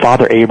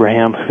Father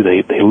Abraham, who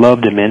they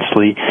loved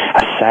immensely,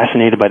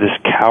 assassinated by this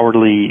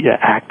cowardly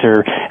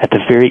actor at the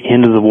very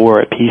end of the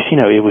war at peace,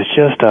 it was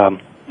just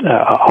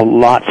a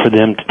lot for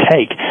them to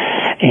take.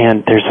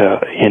 And there's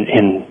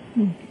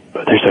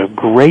a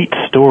great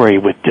story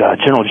with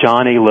General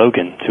John A.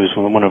 Logan, who was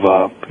one of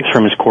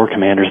Sherman's corps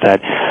commanders,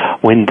 that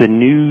when the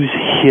news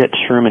hit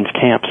Sherman's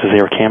camps as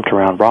they were camped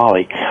around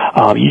Raleigh,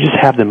 you just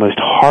have the most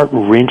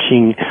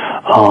heart-wrenching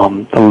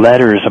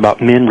letters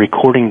about men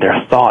recording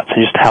their thoughts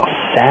and just how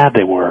sad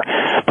they were.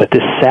 But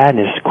this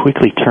sadness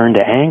quickly turned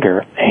to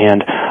anger,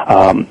 and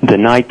the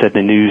night that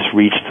the news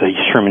reached the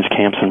Sherman's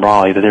camps in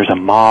Raleigh, that there's a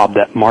mob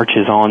that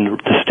marches on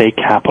the state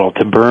capitol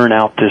to burn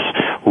out this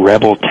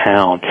rebel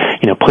town,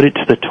 put it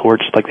to the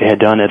torch like they had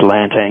done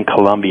Atlanta and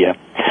Columbia.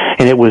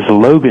 And it was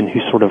Logan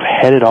who sort of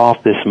headed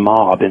off this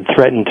mob and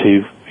threatened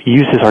to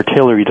use his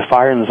artillery to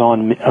fire on his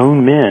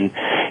own men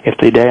if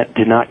they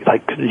did not,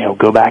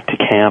 go back to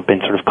camp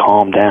and sort of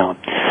calm down.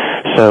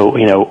 So,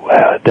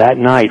 that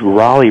night,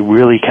 Raleigh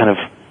really kind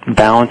of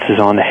balances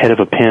on the head of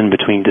a pin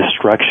between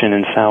destruction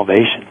and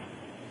salvation.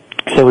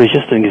 So it's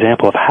just an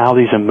example of how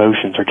these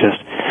emotions are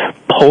just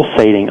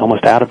pulsating,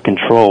 almost out of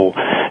control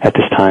at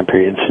this time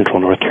period in central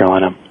North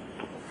Carolina.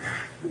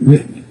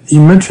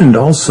 You mentioned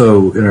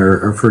also in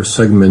our first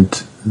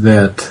segment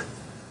that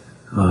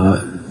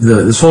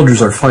the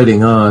soldiers are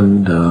fighting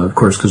on, of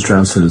course, because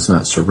Johnston has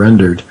not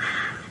surrendered.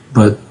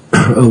 But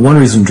one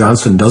reason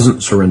Johnston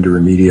doesn't surrender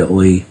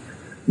immediately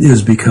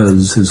is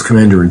because his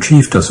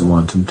commander-in-chief doesn't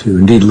want him to.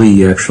 Indeed,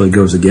 Lee actually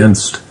goes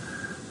against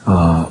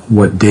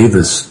what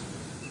Davis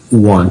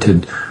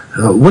wanted.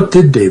 What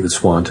did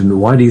Davis want, and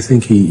why do you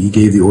think he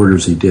gave the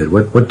orders he did?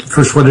 What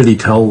did he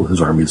tell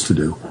his armies to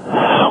do?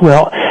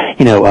 Well,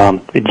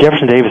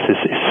 Jefferson Davis is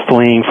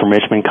fleeing from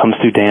Richmond, comes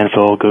through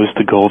Danville, goes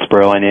to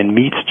Goldsboro, and then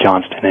meets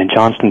Johnston. And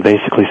Johnston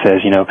basically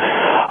says,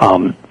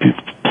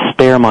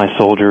 spare my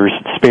soldiers,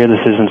 spare the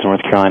citizens of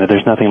North Carolina.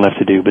 There's nothing left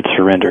to do but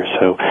surrender.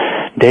 So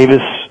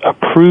Davis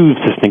approves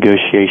this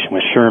negotiation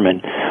with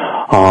Sherman.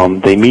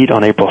 They meet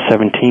on April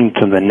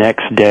 17th, and the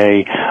next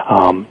day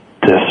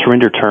the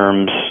surrender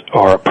terms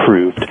are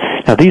approved.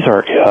 Now, these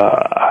are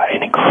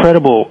an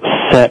incredible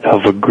set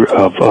of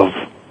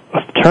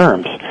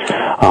terms.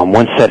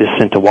 One set is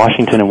sent to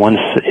Washington and one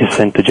is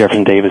sent to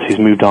Jefferson Davis, who's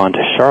moved on to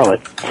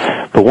Charlotte.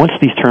 But once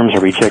these terms are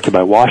rejected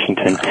by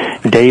Washington,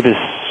 Davis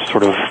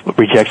sort of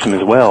rejects them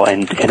as well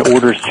and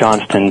orders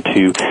Johnston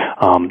to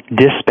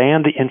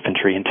disband the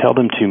infantry and tell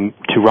them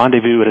to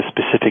rendezvous at a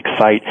specific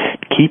site,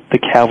 keep the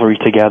cavalry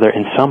together,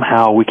 and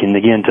somehow we can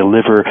again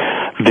deliver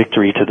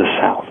victory to the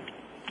South.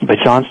 But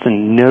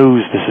Johnston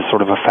knows this is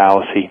sort of a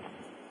fallacy,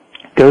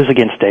 goes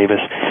against Davis,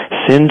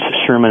 sends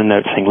Sherman a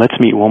note saying, let's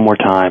meet one more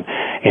time,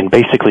 and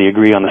basically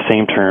agree on the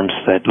same terms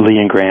that Lee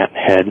and Grant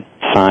had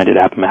signed at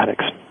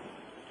Appomattox.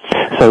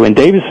 So in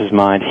Davis's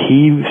mind,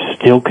 he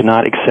still could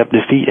not accept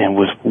defeat and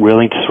was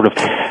willing to sort of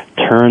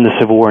turn the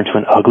Civil War into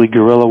an ugly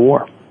guerrilla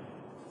war.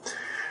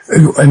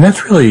 And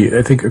that's really,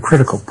 I think, a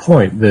critical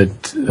point,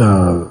 that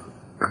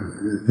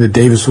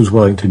Davis was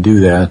willing to do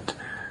that,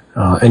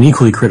 and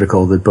equally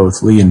critical that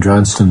both Lee and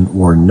Johnston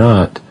were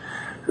not.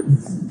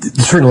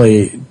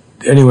 Certainly,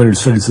 anyone who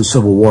studies the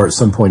Civil War at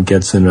some point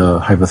gets in a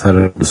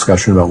hypothetical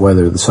discussion about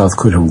whether the South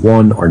could have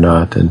won or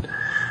not, and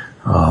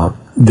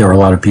there are a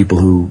lot of people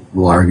who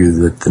will argue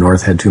that the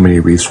North had too many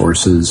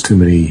resources, too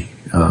many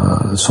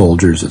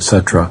soldiers,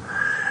 etc.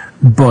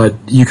 But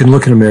you can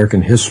look in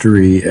American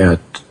history at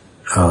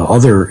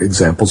other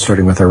examples,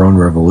 starting with our own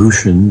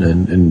revolution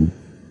and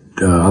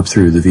up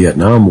through the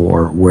Vietnam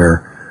War,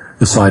 where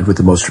the side with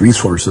the most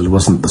resources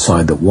wasn't the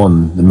side that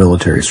won the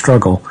military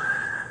struggle.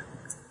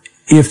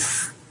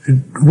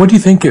 What do you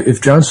think if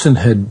Johnston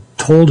had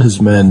told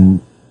his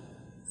men,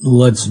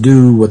 let's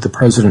do what the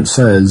president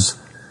says,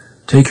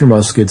 take your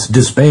muskets,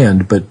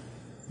 disband, but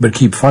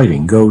keep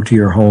fighting, go to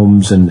your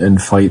homes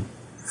and fight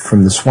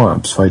from the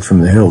swamps, fight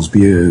from the hills,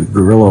 be a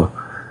guerrilla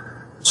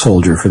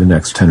soldier for the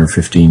next 10 or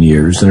 15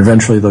 years, and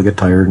eventually they'll get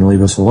tired and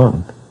leave us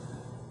alone?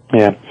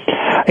 Yeah.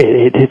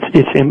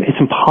 It's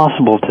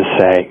impossible to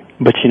say,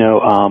 but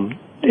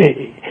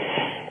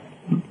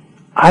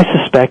I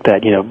suspect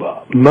that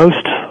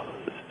most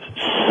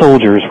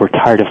soldiers were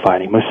tired of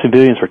fighting, most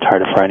civilians were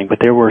tired of fighting, but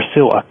there were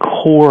still a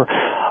core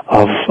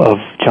of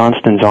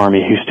Johnston's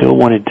army who still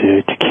wanted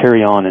to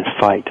carry on and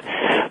fight.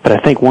 But I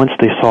think once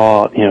they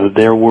saw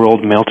their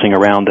world melting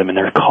around them and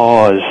their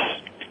cause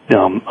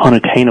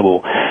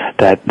unattainable,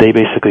 that they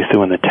basically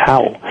threw in the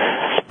towel.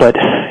 But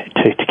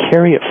to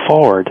carry it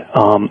forward,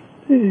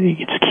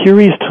 it's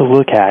curious to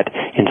look at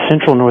in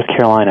central North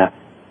Carolina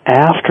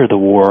after the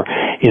war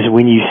is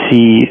when you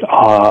see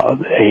a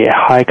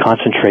high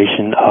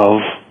concentration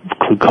of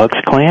Ku Klux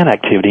Klan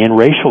activity and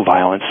racial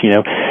violence.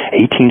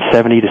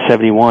 1870 to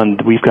 71,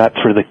 we've got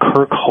sort of the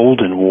Kirk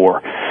Holden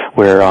War,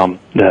 where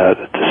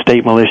the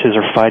state militias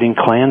are fighting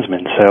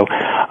Klansmen. So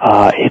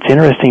it's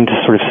interesting to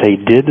sort of say,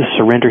 did the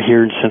surrender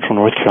here in Central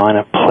North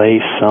Carolina play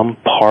some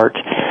part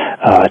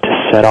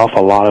to set off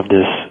a lot of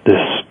this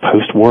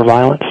post-war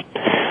violence?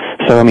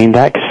 So, I mean,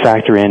 that could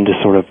factor in to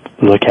sort of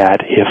look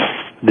at if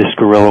this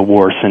guerrilla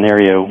war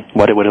scenario,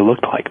 what it would have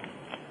looked like.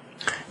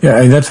 Yeah,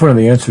 and that's one of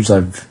the answers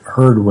I've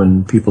heard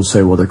when people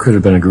say, well, there could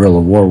have been a guerrilla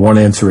war. One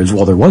answer is,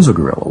 well, there was a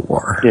guerrilla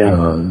war. Yeah.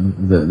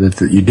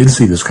 That you did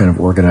see this kind of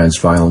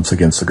organized violence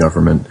against the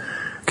government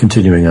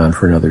continuing on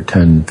for another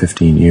 10,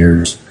 15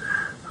 years.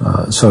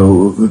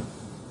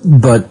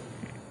 But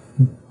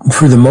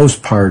for the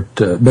most part,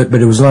 but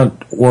it was not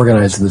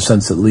organized in the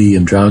sense that Lee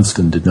and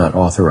Johnston did not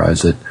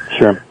authorize it.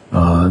 Sure.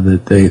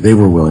 That they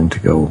were willing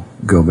to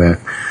go back.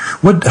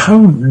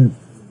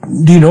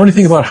 Do you know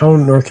anything about how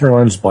North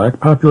Carolina's black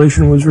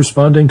population was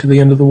responding to the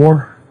end of the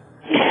war?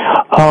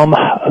 The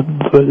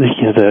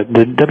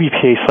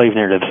WPA slave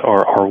narratives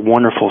are a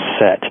wonderful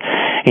set,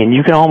 and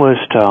you can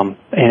almost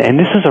and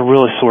this is a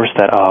really source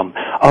that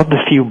of the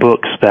few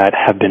books that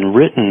have been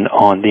written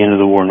on the end of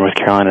the war in North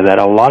Carolina, that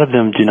a lot of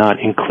them do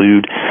not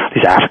include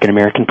these African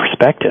American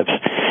perspectives,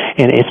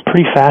 and it's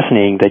pretty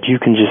fascinating that you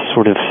can just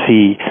sort of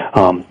see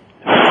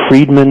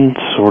freedmen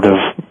sort of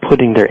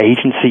putting their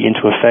agency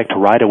into effect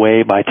right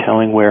away by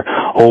telling where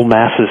old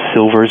Massa's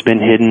silver has been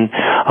hidden.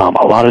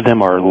 A lot of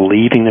them are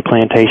leaving the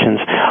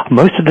plantations.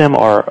 Most of them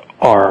are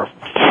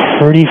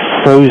pretty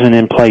frozen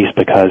in place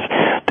because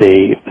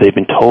they've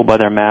been told by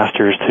their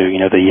masters to,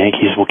 the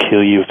Yankees will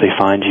kill you if they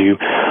find you.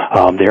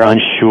 They're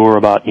unsure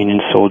about Union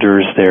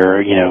soldiers.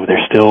 They're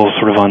still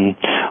sort of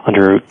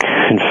under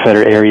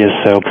Confederate areas.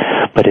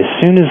 But as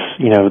soon as,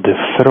 the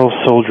Federal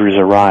soldiers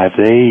arrive,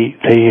 they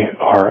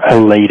are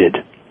elated.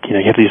 You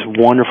have these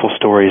wonderful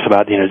stories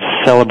about,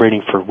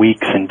 celebrating for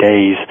weeks and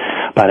days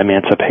about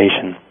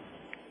emancipation.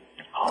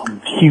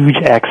 Huge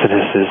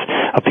exoduses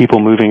of people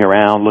moving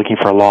around looking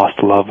for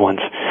lost loved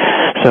ones.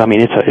 So, I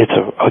mean,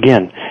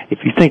 again,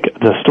 if you think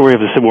the story of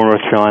the Civil War in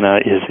North Carolina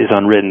is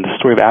unwritten, the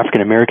story of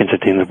African Americans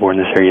at the end of the war in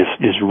this area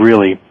is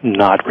really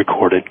not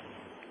recorded.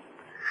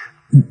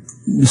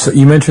 So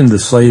you mentioned the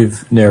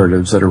slave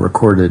narratives that are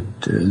recorded,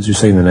 as you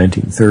say, in the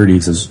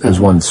 1930s as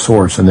one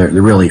source, and there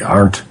really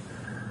aren't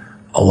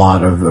a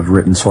lot of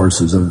written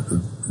sources of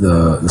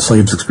the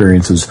slaves'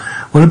 experiences.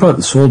 What about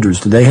the soldiers?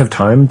 Did they have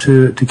time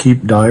to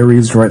keep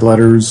diaries and write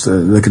letters?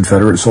 The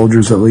Confederate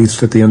soldiers, at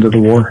least, at the end of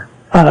the war?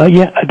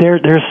 Yeah,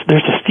 there's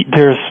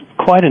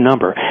quite a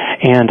number,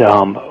 and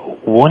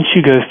once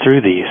you go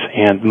through these,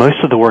 and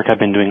most of the work I've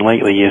been doing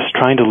lately is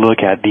trying to look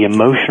at the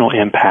emotional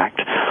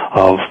impact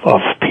of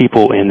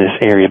people in this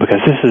area, because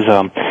this was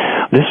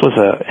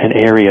an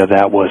area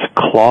that was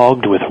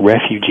clogged with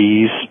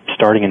refugees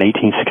starting in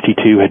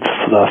 1862, had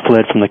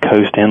fled from the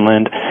coast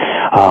inland.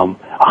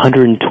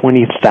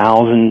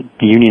 120,000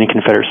 Union and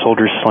Confederate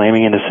soldiers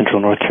slamming into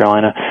central North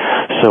Carolina.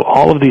 So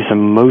all of these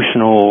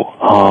emotional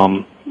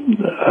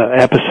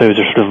episodes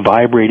are sort of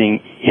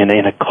vibrating in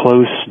a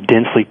close,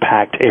 densely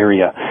packed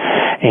area.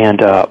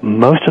 And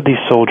most of these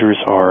soldiers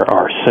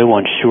are so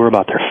unsure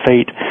about their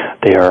fate.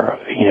 They are,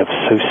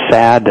 so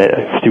sad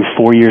that through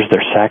 4 years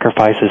their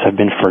sacrifices have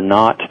been for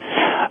naught.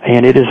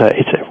 And it's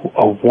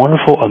a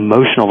wonderful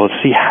emotional to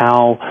see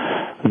how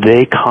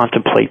they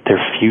contemplate their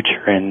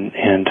future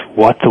and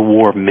what the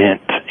war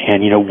meant.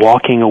 And,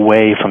 walking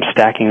away from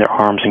stacking their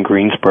arms in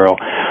Greensboro,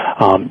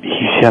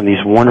 you have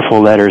these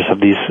wonderful letters of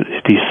these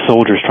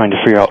soldiers trying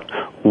to figure out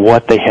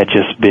what they had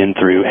just been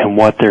through and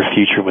what their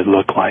future would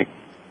look like.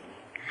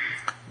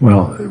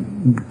 Well,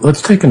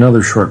 let's take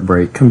another short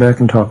break, come back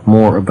and talk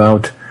more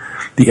about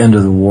the end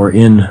of the war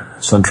in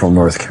central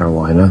North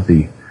Carolina,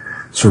 the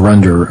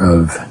surrender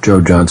of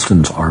Joe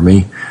Johnston's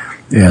army,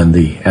 and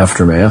the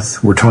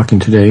aftermath. We're talking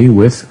today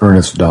with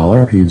Ernest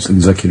Dollar. He's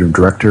Executive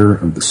Director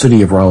of the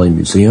City of Raleigh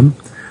Museum.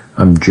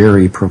 I'm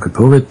Jerry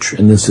Prokopovich,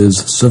 and this is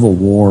Civil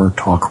War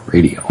Talk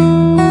Radio.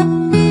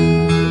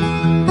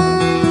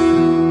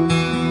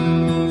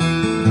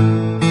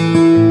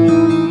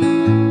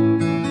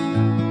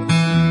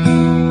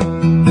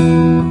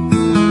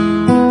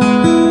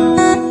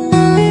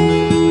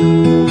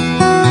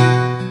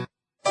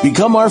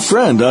 Become our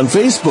friend on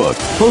Facebook.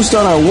 Post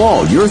on our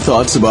wall your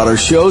thoughts about our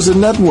shows and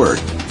network.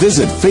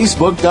 Visit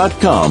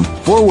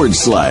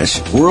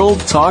facebook.com/World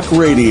Talk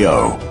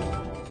Radio.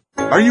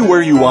 Are you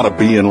where you want to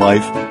be in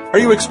life? Are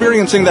you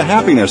experiencing the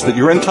happiness that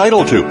you're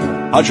entitled to?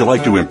 How'd you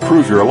like to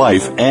improve your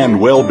life and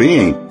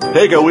well-being?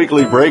 Take a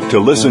weekly break to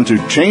listen to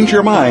Change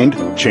Your Mind,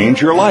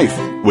 Change Your Life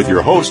with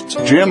your hosts,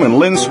 Jim and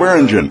Lynn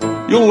Swearingen.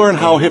 You'll learn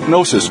how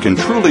hypnosis can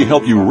truly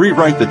help you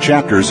rewrite the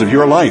chapters of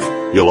your life.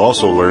 You'll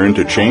also learn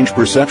to change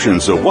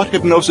perceptions of what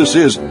hypnosis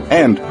is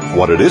and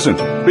what it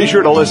isn't. Be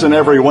sure to listen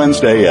every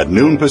Wednesday at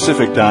noon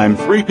Pacific Time,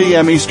 3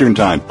 p.m. Eastern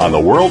Time on the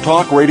World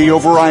Talk Radio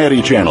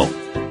Variety Channel.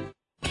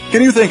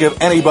 Can you think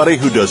of anybody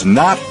who does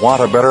not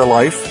want a better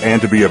life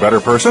and to be a better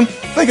person?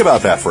 Think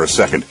about that for a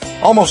second.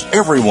 Almost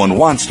everyone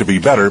wants to be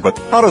better, but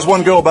how does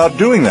one go about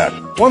doing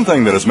that? One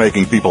thing that is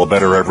making people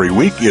better every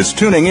week is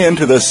tuning in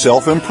to the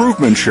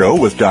Self-Improvement Show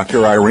with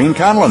Dr. Irene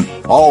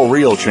Conlon. All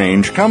real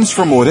change comes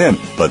from within,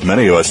 but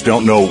many of us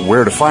don't know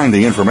where to find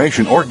the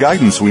information or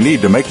guidance we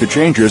need to make the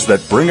changes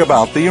that bring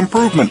about the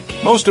improvement.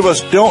 Most of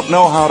us don't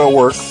know how to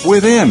work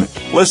within.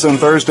 Listen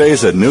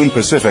Thursdays at noon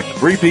Pacific,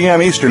 3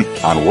 p.m. Eastern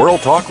on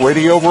World Talk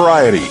Radio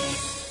Variety.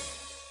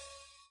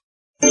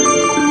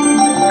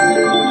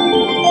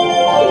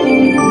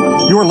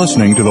 You're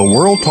listening to the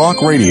World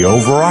Talk Radio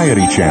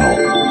Variety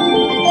Channel.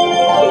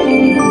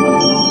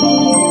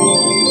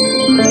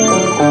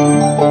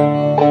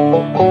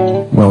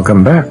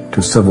 Welcome back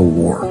to Civil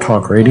War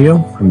Talk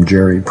Radio. I'm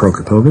Jerry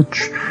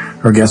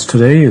Prokopowicz. Our guest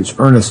today is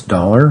Ernest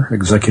Dollar,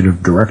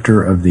 Executive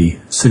Director of the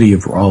City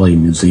of Raleigh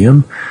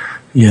Museum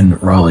in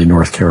Raleigh,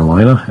 North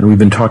Carolina. And we've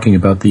been talking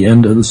about the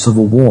end of the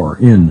Civil War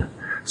in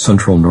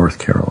central North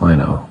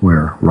Carolina,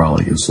 where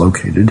Raleigh is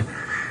located.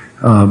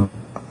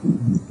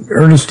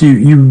 Ernest,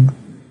 you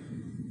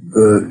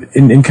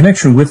in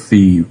connection with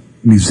the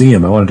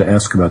museum, I wanted to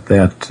ask about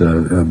that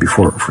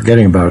before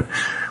forgetting about it.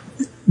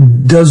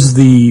 Does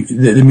the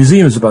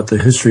museum is about the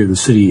history of the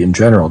city in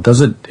general. Does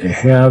it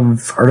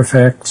have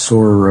artifacts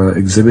or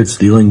exhibits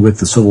dealing with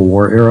the Civil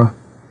War era?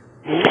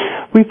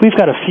 We've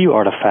got a few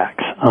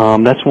artifacts.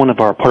 That's part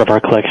of our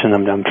collection.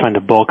 I'm trying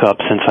to bulk up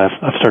since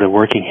I've started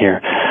working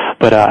here.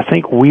 But I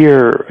think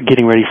we're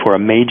getting ready for a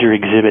major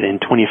exhibit in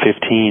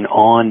 2015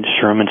 on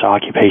Sherman's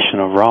occupation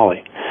of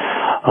Raleigh.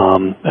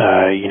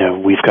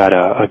 We've got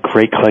a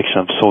great collection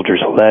of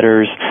soldiers'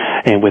 letters,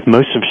 and with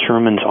most of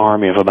Sherman's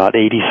army of about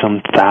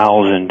 80-some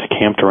thousand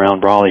camped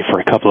around Raleigh for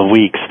a couple of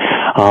weeks,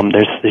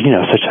 there's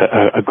such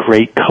a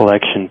great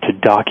collection to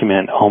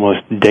document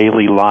almost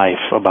daily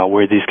life about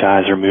where these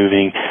guys are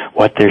moving,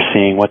 what they're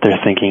seeing, what they're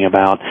thinking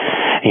about,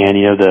 and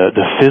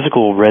the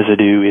physical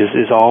residue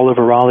is all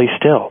over Raleigh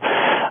still.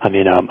 I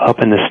mean, up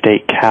in the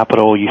state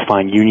capitol, you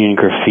find Union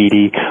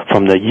graffiti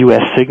from the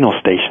U.S. Signal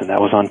Station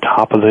that was on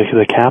top of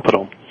the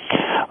Capitol.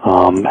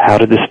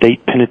 Out of the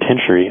state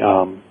penitentiary,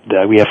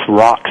 we have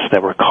rocks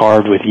that were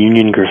carved with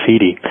Union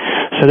graffiti.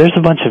 So there's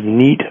a bunch of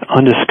neat,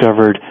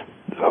 undiscovered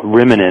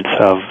remnants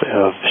of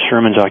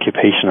Sherman's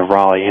occupation of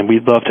Raleigh, and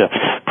we'd love to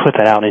put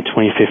that out in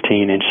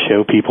 2015 and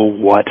show people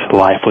what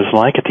life was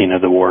like at the end of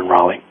the war in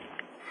Raleigh.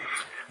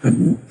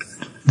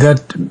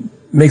 That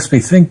makes me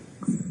think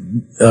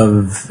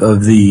of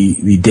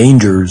the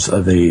dangers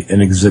of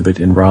an exhibit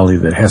in Raleigh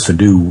that has to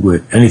do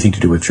with anything to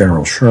do with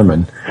General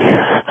Sherman.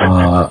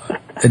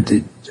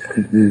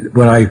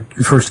 When I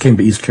first came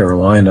to East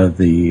Carolina,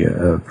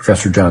 the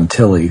Professor John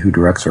Tilley, who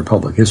directs our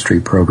public history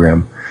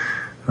program,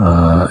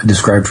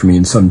 described for me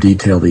in some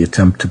detail the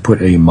attempt to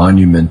put a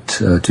monument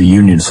to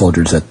Union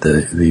soldiers at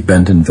the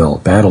Bentonville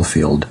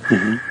battlefield.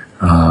 Mm-hmm.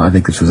 I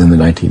think this was in the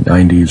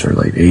 1990s or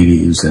late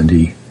 80s, and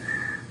he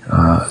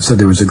said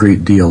there was a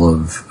great deal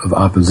of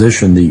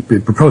opposition. The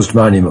proposed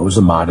monument was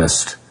a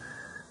modest,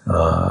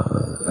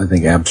 I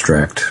think,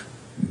 abstract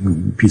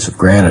piece of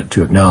granite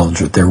to acknowledge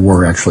that there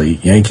were actually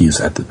Yankees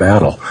at the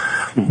battle.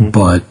 Mm-hmm.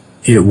 But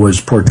it was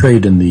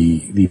portrayed in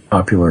the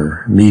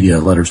popular media,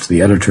 letters to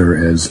the editor,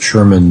 as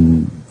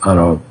Sherman on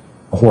a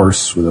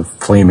horse with a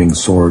flaming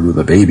sword with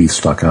a baby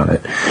stuck on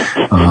it,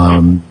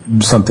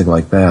 something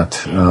like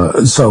that.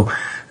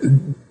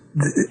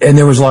 And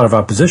there was a lot of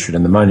opposition,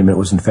 and the monument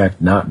was in fact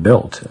not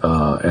built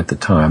at the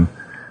time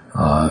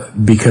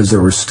because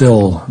there were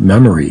still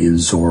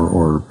memories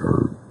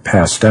or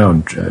passed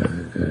down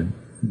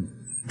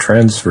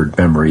transferred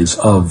memories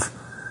of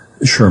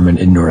Sherman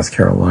in North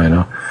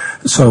Carolina.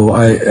 So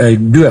I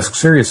do ask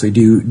seriously,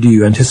 do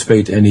you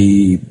anticipate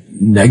any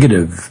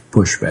negative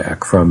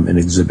pushback from an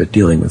exhibit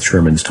dealing with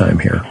Sherman's time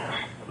here?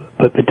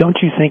 But don't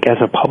you think, as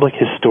a public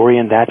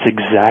historian, that's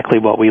exactly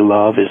what we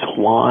love, is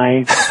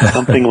why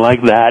something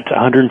like that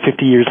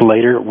 150 years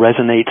later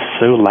resonates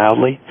so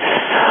loudly?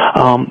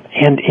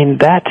 And in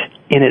that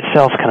in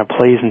itself kind of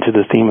plays into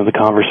the theme of the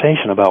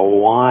conversation about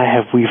why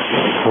have we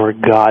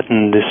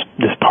forgotten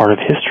this part of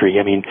history.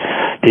 I mean,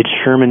 did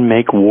Sherman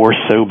make war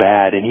so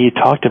bad? And he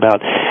talked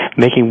about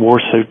making war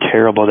so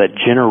terrible that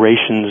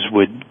generations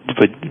would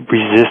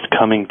resist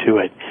coming to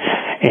it.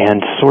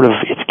 And sort of,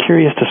 it's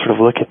curious to sort of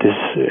look at this,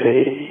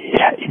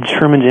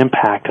 Sherman's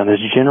impact on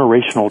this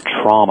generational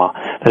trauma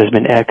that has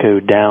been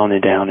echoed down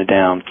and down and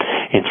down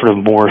and sort of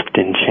morphed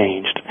and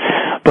changed.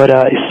 But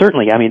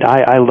certainly, I mean,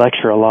 I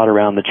lecture a lot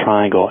around the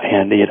triangle,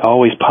 and it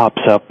always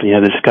pops up, the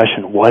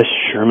discussion, was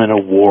Sherman a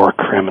war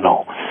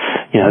criminal?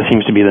 It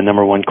seems to be the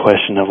number one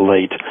question of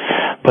late.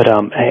 But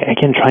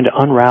again, trying to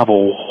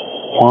unravel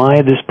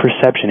why this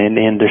perception,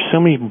 and there's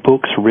so many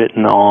books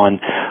written on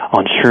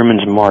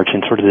Sherman's march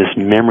and sort of this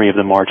memory of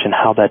the march and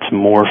how that's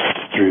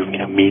morphed through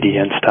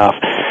media and stuff.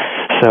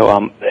 So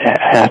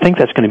I think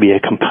that's going to be a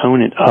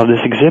component of this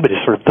exhibit, is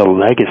sort of the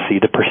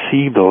legacy, the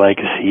perceived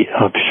legacy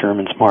of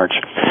Sherman's march.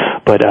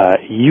 But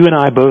you and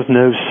I both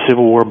know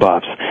Civil War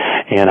buffs,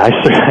 and I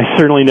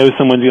certainly know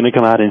someone's going to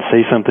come out and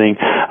say something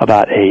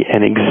about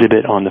an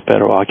exhibit on the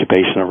federal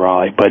occupation of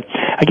Raleigh. But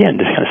again,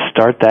 just kind of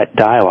start that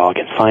dialogue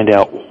and find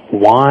out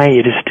why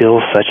it is still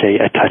such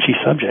a touchy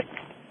subject.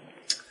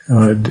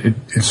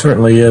 It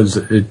certainly is.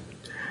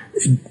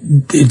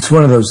 It's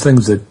one of those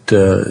things that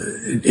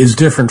is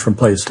different from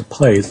place to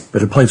place,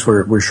 but a place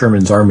where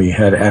Sherman's army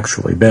had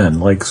actually been,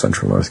 like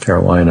Central North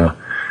Carolina,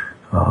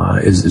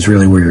 is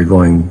really where you're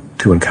going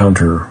to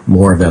encounter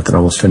more of that than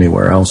almost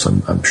anywhere else.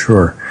 I'm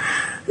sure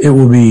it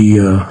will be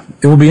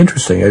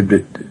interesting.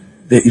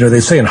 They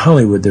say in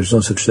Hollywood there's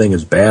no such thing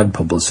as bad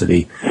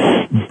publicity,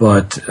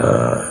 but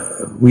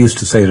we used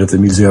to say it at the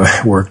museum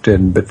I worked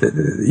in. But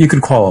you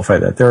could qualify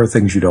that. There are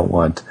things you don't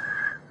want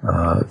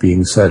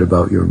being said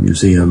about your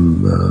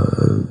museum.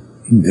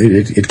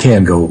 It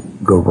can go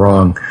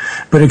wrong,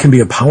 but it can be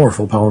a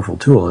powerful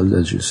tool,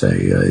 as you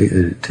say,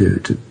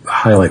 to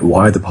highlight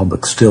why the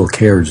public still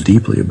cares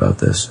deeply about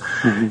this.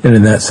 Mm-hmm. And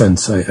in that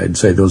sense, I'd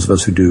say those of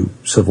us who do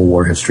Civil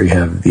War history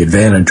have the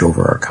advantage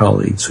over our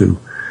colleagues who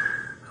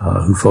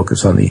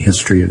focus on the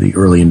history of the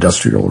early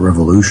Industrial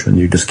Revolution.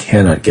 You just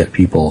cannot get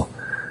people,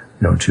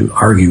 to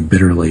argue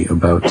bitterly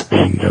about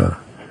the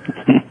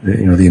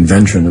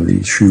invention of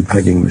the shoe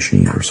pegging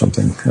machine or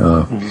something.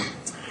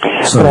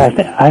 But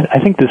I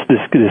think this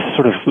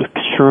sort of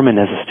Sherman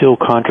as a still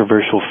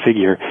controversial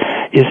figure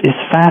is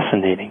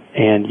fascinating.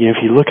 And if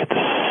you look at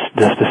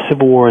the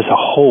Civil War as a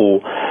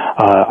whole,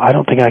 I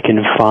don't think I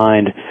can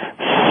find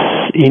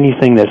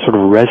anything that sort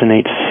of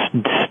resonates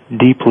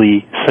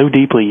so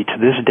deeply to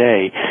this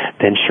day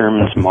than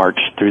Sherman's march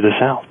through the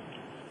South.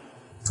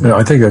 No,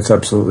 I think that's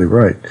absolutely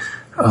right.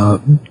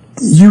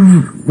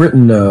 You've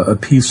written a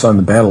piece on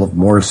the Battle of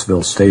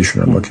Morrisville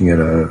Station. I'm looking at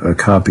a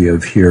copy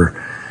of here.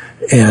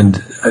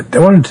 And I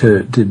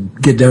wanted to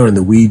get down in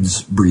the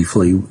weeds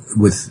briefly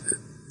with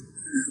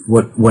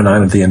what went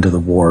on at the end of the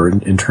war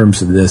in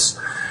terms of this,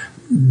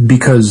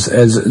 because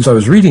as I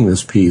was reading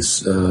this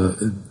piece,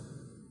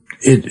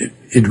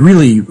 it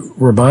really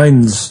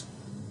reminds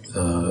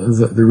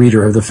the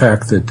reader of the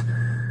fact that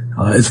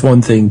it's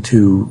one thing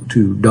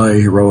to die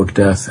a heroic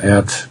death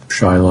at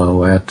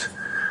Shiloh, at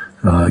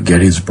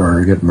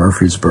Gettysburg, at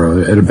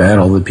Murfreesboro, at a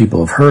battle that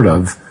people have heard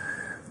of.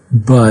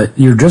 But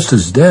you're just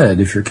as dead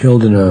if you're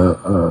killed in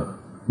a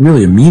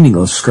really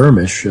meaningless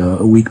skirmish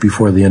a week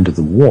before the end of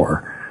the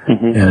war.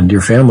 Mm-hmm. And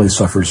your family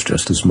suffers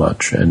just as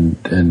much, and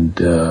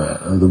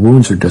the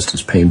wounds are just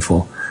as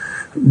painful.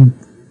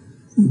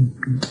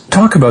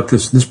 Talk about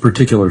this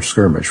particular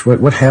skirmish.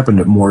 What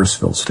happened at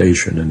Morrisville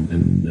Station,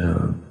 and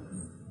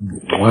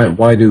why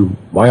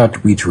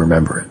ought we to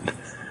remember it?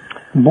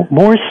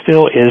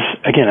 Morrisville is,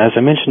 again, as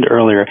I mentioned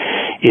earlier,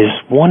 is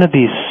one of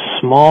these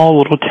small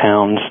little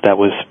towns that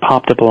was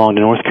popped up along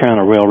the North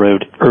Carolina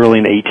Railroad early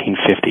in the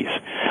 1850s.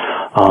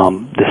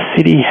 The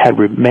city had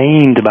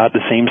remained about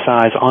the same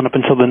size on up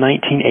until the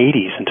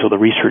 1980s, until the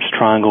Research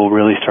Triangle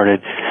really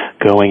started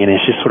going, and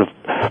it's just sort of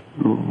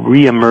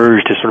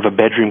reemerged as sort of a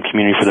bedroom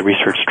community for the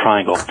Research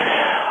Triangle.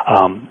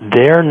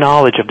 Their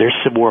knowledge of their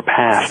Civil War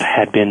past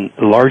had been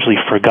largely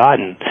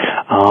forgotten,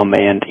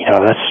 and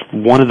that's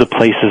one of the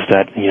places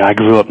that I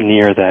grew up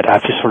near, that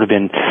I've just sort of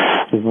been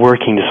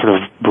working to sort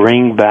of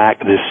bring back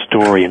this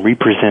story and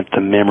represent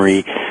the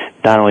memory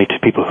not only to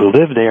people who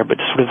live there, but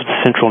sort of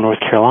central North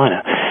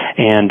Carolina.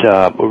 And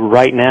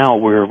right now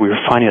we're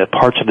finding that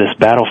parts of this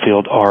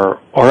battlefield are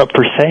up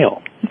for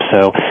sale.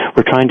 So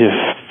we're trying to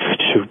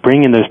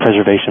bring in those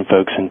preservation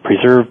folks and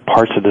preserve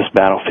parts of this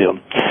battlefield.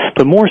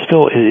 But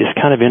Morrisville is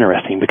kind of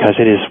interesting because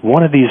it is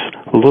one of these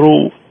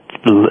little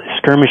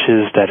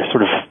skirmishes that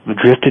sort of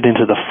drifted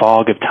into the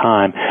fog of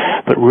time,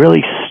 but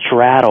really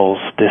straddles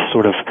this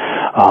sort of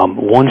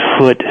 1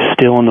 foot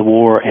still in the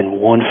war and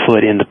 1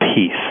 foot in the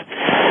peace.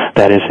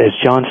 That is, as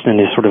Johnston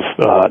is sort of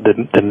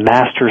the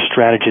master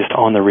strategist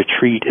on the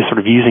retreat, is sort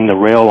of using the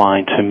rail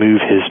line to move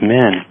his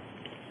men,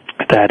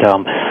 that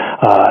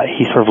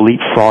he's sort of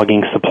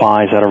leapfrogging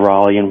supplies out of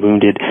Raleigh and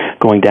wounded,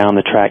 going down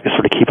the track to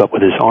sort of keep up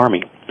with his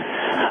army.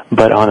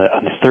 But on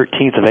the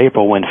 13th of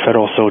April, when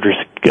Federal soldiers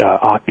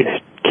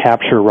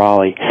capture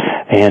Raleigh,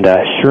 and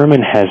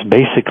Sherman has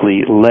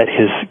basically let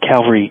his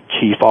cavalry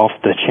chief off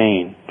the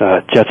chain,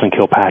 Judson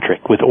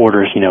Kilpatrick, with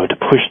orders, to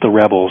push the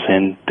rebels,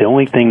 and the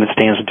only thing that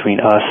stands between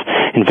us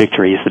and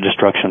victory is the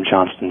destruction of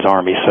Johnston's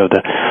army. So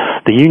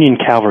the Union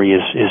cavalry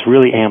is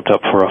really amped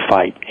up for a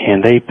fight,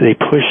 and they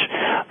push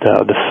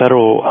the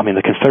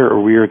Confederate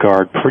rear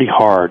guard pretty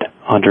hard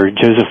under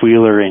Joseph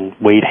Wheeler and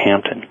Wade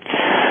Hampton.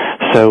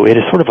 So it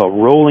is sort of a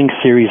rolling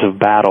series of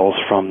battles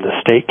from the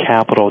state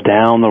capitol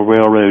down the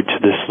railroad to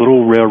this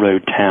little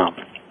railroad town.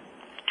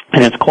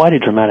 And it's quite a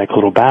dramatic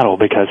little battle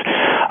because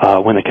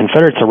when the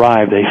Confederates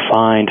arrive, they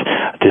find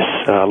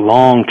this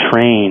long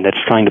train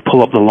that's trying to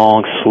pull up the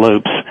long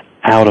slopes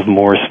out of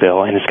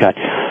Morrisville, and it's got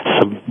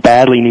some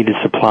badly needed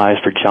supplies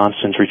for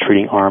Johnston's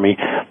retreating army,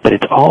 but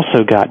it's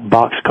also got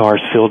boxcars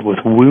filled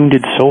with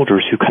wounded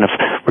soldiers who kind of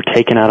were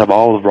taken out of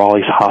all of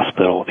Raleigh's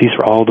hospital. These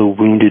were all the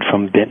wounded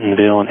from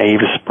Bentonville and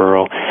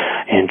Avisboro,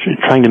 and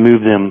trying to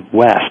move them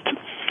west.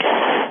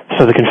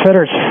 So the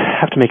Confederates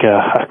have to make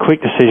a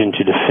quick decision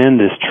to defend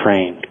this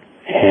train,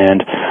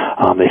 and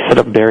they set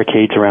up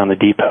barricades around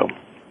the depot.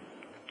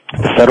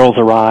 The Federals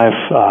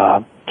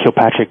arrive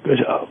Kilpatrick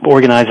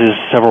organizes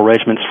several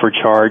regiments for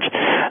charge.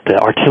 The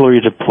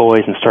artillery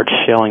deploys and starts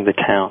shelling the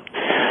town.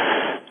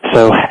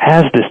 So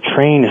as this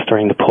train is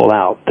starting to pull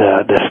out,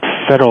 the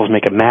Federals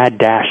make a mad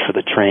dash for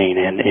the train,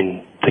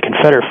 and the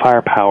Confederate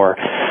firepower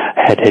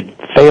had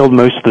failed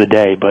most of the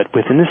day, but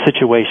within this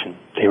situation,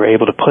 they were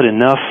able to put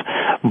enough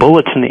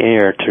bullets in the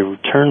air to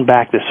turn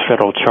back this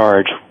Federal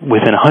charge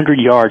within 100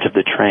 yards of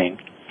the train.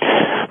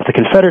 But the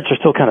Confederates are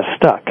still kind of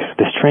stuck.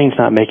 This train's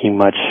not making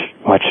much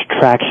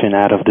traction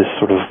out of this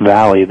sort of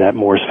valley that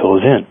Morrisville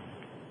is in.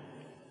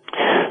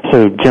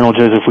 So General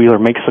Joseph Wheeler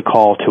makes the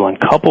call to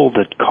uncouple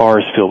the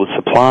cars filled with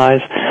supplies,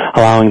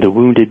 allowing the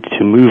wounded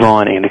to move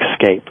on and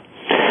escape.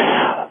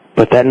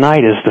 But that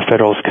night, as the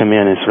Federals come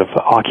in and sort of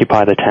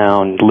occupy the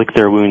town, lick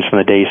their wounds from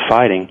the day's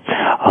fighting,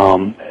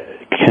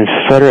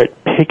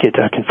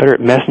 Confederate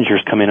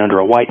messengers come in under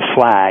a white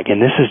flag,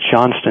 and this is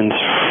Johnston's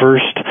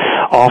first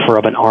offer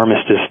of an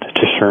armistice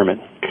to Sherman.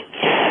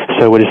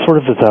 So it is sort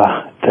of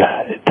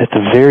at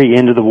the very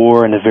end of the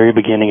war and the very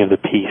beginning of the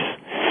peace.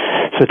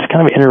 So it's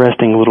kind of an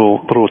interesting little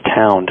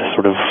town to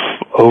sort of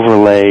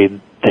overlay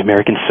the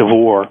American Civil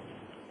War.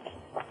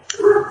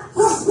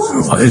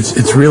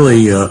 It's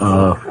really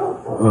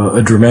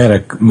a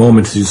dramatic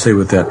moment, as you say,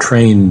 with that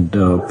train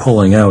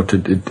pulling out.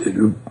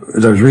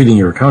 As I was reading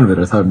your account of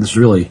it, I thought this was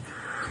really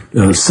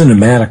a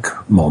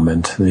cinematic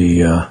moment.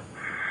 The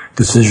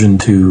decision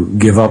to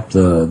give up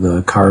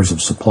the cars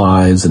of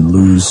supplies and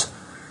lose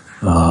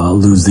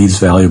these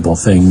valuable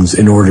things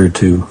in order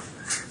to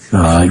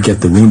get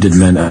the wounded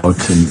men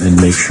out and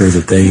make sure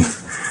that they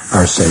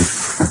are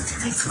safe.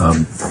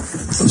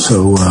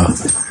 So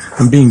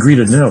I'm being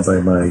greeted now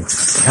by my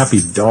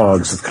happy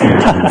dogs of coming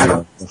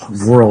to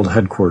the world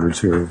headquarters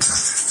here of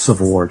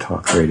Civil War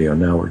Talk Radio.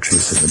 Now we're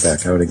chasing them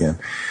back out again.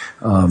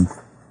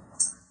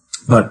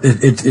 But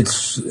it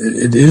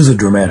is a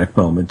dramatic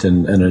moment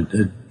and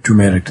a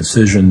dramatic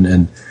decision,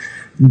 and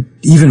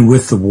even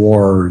with the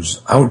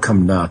war's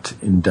outcome not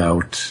in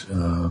doubt,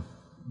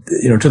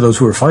 to those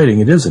who are fighting,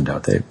 it is in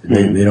doubt. They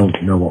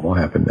don't know what will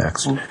happen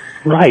next.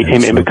 Right,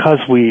 and because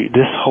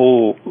this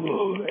whole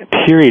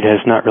period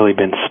has not really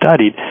been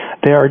studied,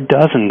 there are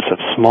dozens of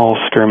small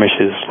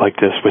skirmishes like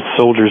this with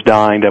soldiers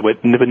dying that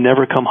would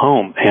never come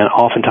home, and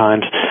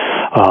oftentimes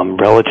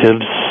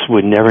relatives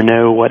would never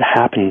know what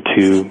happened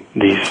to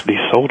these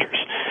soldiers.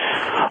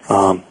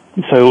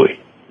 So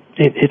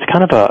it's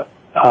kind of a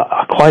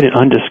quite an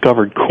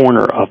undiscovered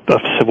corner of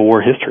Civil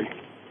War history.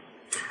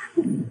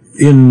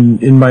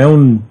 In my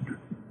own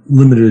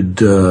limited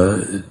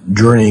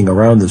journeying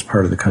around this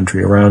part of the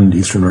country, around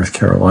eastern North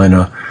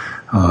Carolina,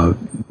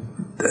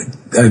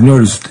 I've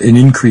noticed an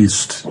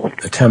increased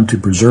attempt to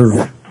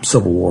preserve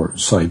Civil War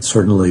sites.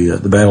 Certainly,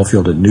 the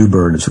battlefield at New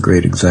Bern is a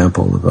great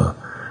example of a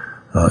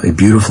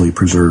beautifully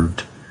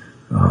preserved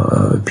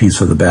piece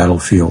of the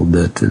battlefield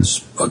that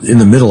is in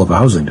the middle of a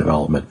housing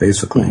development,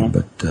 basically.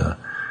 Mm-hmm.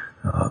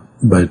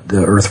 But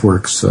the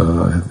earthworks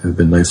have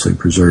been nicely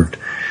preserved.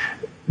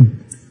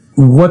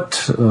 What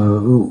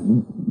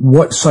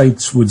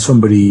sites would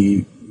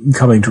somebody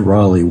coming to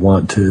Raleigh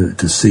want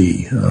to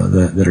see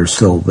that are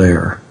still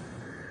there?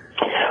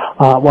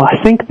 Well,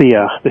 I think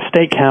the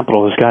state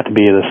capitol has got to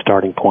be the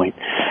starting point,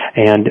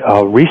 and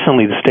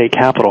recently the state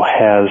capitol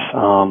has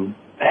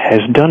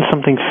done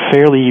something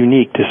fairly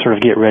unique to sort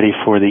of get ready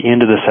for the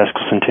end of the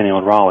sesquicentennial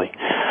in Raleigh.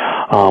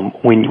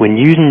 When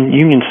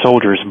Union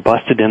soldiers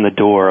busted in the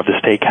door of the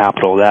state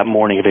capitol that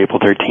morning of April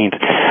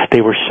 13th, they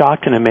were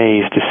shocked and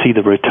amazed to see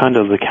the rotunda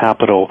of the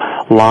capitol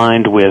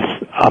lined with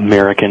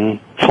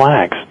American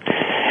flags.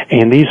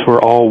 And these were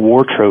all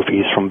war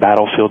trophies from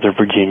battlefields of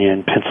Virginia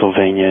and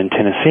Pennsylvania and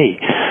Tennessee.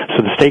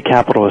 So the state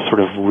capitol has sort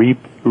of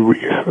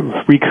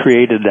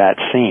recreated that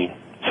scene.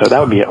 So that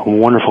would be a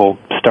wonderful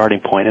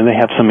starting point. And they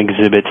have some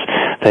exhibits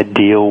that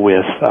deal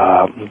with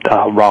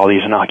Raleigh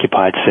as an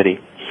occupied city.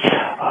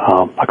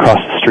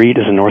 Across the street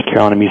is the North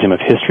Carolina Museum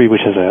of History,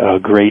 which has a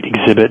great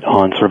exhibit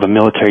on sort of a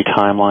military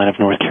timeline of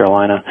North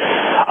Carolina.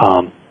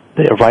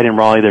 Right in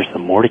Raleigh, there's the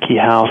Mordecai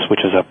House, which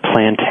is a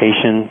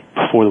plantation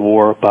before the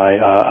war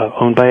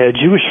owned by a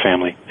Jewish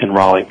family in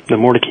Raleigh, the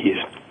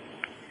Mordecays.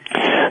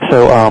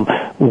 So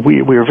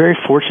we are very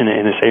fortunate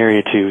in this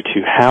area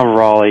to have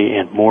Raleigh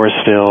and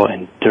Morrisville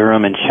and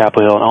Durham and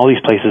Chapel Hill and all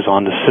these places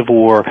on the Civil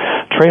War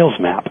trails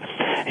map.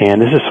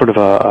 And this is sort of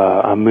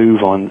a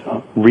move on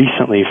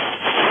recently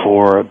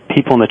for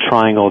people in the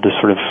Triangle to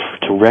sort of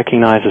to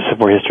recognize the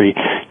Civil War history,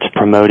 to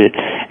promote it,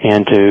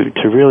 and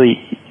to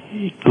really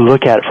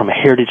look at it from a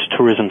heritage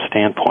tourism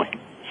standpoint.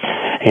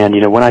 And,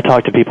 when I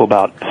talk to people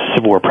about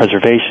Civil War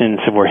preservation,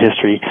 Civil War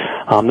history,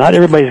 not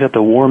everybody's got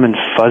the warm and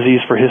fuzzies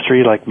for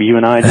history like you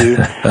and I do,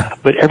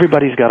 but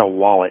everybody's got a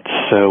wallet.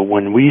 So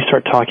when we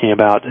start talking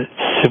about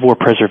Civil War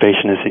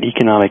preservation as an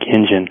economic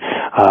engine,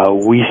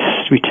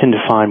 we tend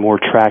to find more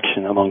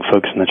traction among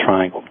folks in the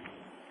Triangle.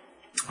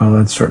 Well,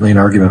 that's certainly an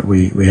argument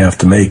we have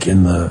to make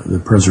in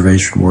the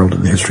preservation world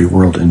and the history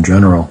world in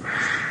general.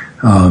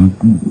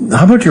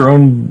 How about your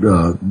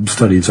own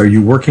studies? Are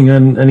you working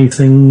on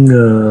anything,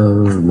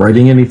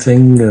 writing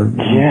anything,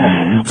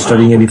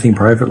 studying anything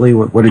privately?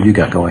 What have you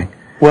got going?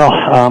 Well,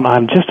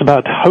 I'm just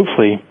about to,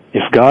 hopefully,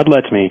 if God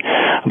lets me,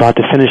 about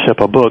to finish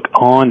up a book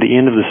on the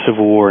end of the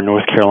Civil War in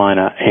North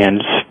Carolina,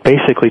 and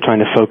basically trying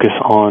to focus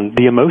on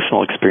the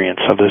emotional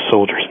experience of those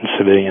soldiers and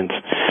civilians.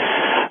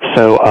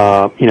 So,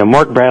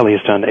 Mark Bradley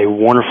has done a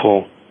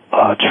wonderful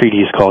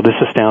treatise called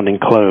This Astounding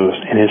Close,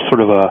 and it's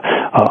sort of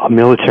a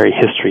military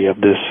history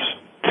of this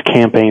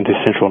campaign through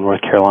central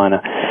North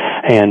Carolina.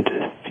 And,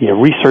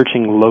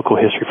 researching local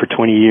history for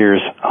 20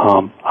 years,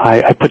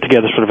 I put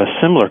together sort of a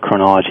similar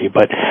chronology,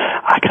 but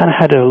I kind of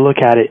had to look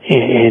at it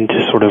and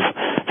to sort of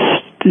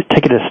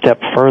take it a step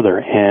further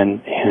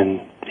and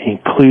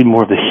include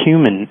more of the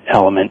human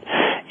element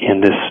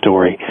in this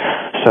story.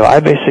 So I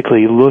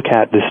basically look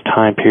at this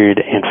time period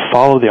and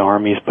follow the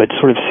armies, but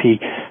sort of see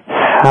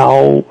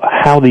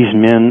how these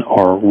men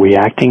are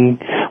reacting,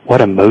 what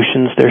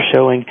emotions they're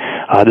showing,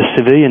 the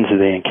civilians that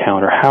they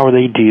encounter, how are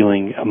they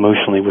dealing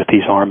emotionally with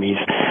these armies,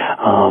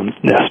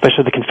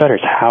 especially the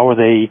Confederates, how are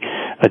they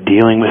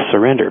dealing with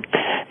surrender.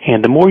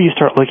 And the more you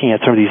start looking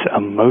at some of these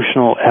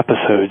emotional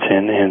episodes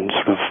and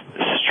sort of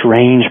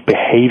strange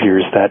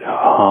behaviors that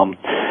are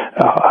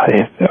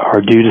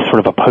due to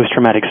sort of a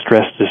post-traumatic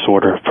stress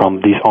disorder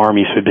from these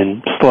armies who've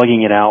been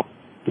slugging it out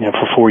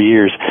for 4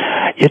 years,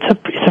 it's a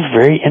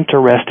very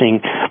interesting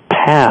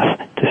path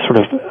to sort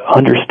of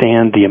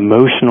understand the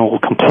emotional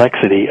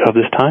complexity of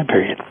this time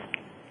period.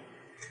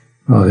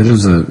 Well, it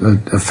is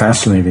a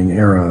fascinating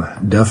era,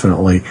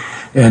 definitely.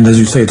 And as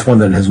you say, it's one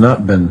that has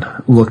not been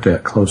looked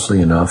at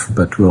closely enough,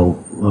 but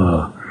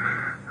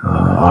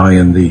I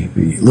and the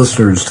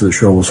listeners to the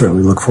show will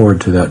certainly look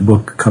forward to that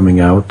book coming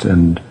out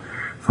and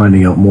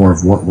finding out more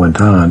of what went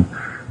on.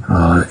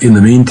 In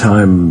the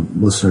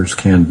meantime, listeners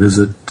can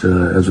visit,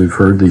 as we've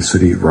heard, the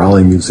City of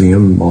Raleigh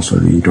Museum, also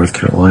the North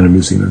Carolina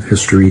Museum of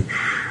History,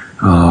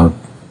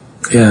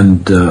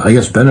 and I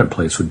guess Bennett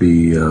Place would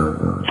be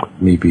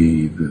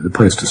maybe the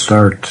place to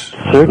start.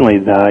 Certainly,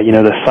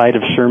 the site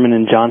of Sherman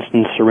and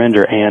Johnston's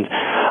surrender, and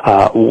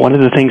one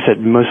of the things that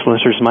most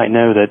listeners might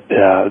know that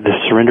the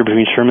surrender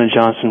between Sherman and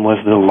Johnston was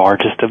the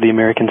largest of the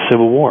American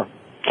Civil War.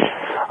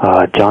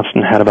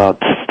 Johnston had about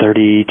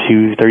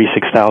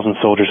 36,000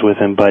 soldiers with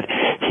him, but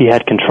he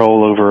had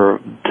control over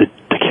the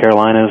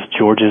Carolinas,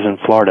 Georgias, and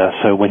Florida.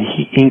 So when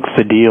he inked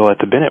the deal at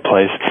the Bennett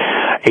Place,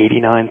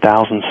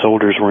 89,000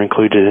 soldiers were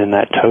included in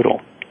that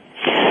total.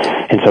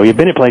 And so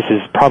Bennett Place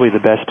is probably the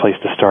best place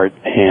to start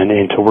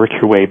and to work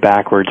your way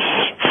backwards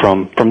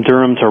from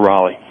Durham to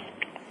Raleigh.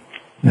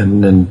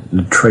 And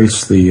then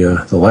trace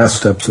the last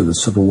steps of the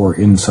Civil War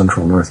in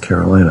central North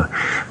Carolina.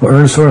 Well,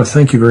 Ernest, I want to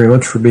thank you very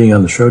much for being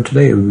on the show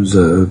today. It was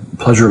a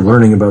pleasure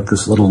learning about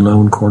this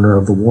little-known corner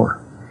of the war.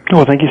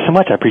 Well, thank you so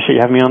much. I appreciate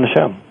you having me on the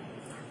show.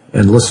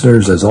 And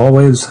listeners, as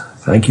always,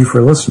 thank you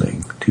for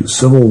listening to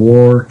Civil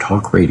War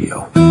Talk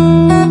Radio.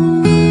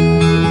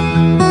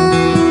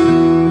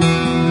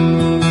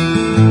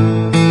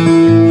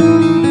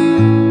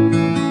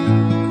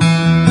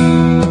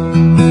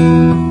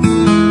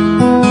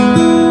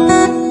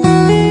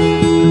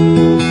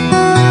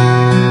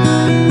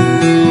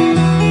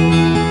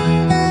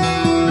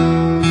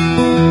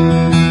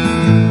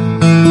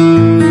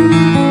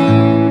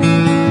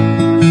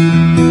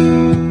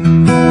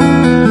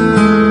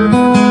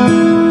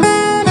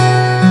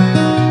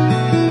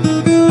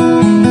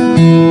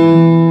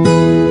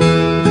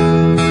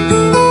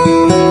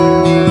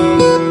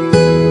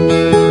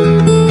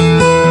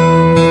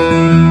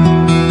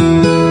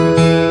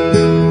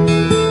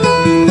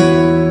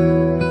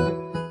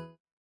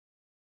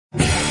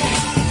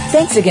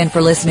 Thanks again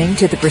for listening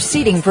to the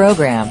preceding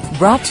program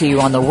brought to you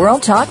on the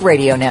World Talk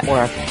Radio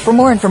Network. For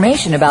more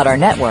information about our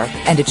network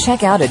and to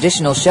check out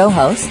additional show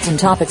hosts and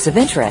topics of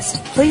interest,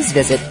 please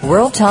visit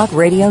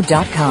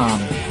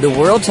worldtalkradio.com. The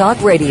World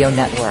Talk Radio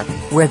Network,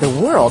 where the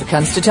world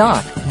comes to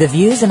talk. The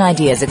views and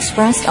ideas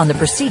expressed on the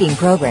preceding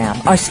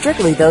program are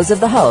strictly those of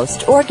the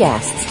host or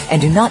guests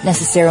and do not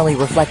necessarily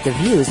reflect the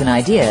views and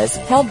ideas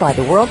held by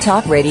the World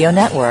Talk Radio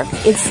Network,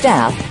 its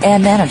staff,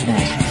 and management.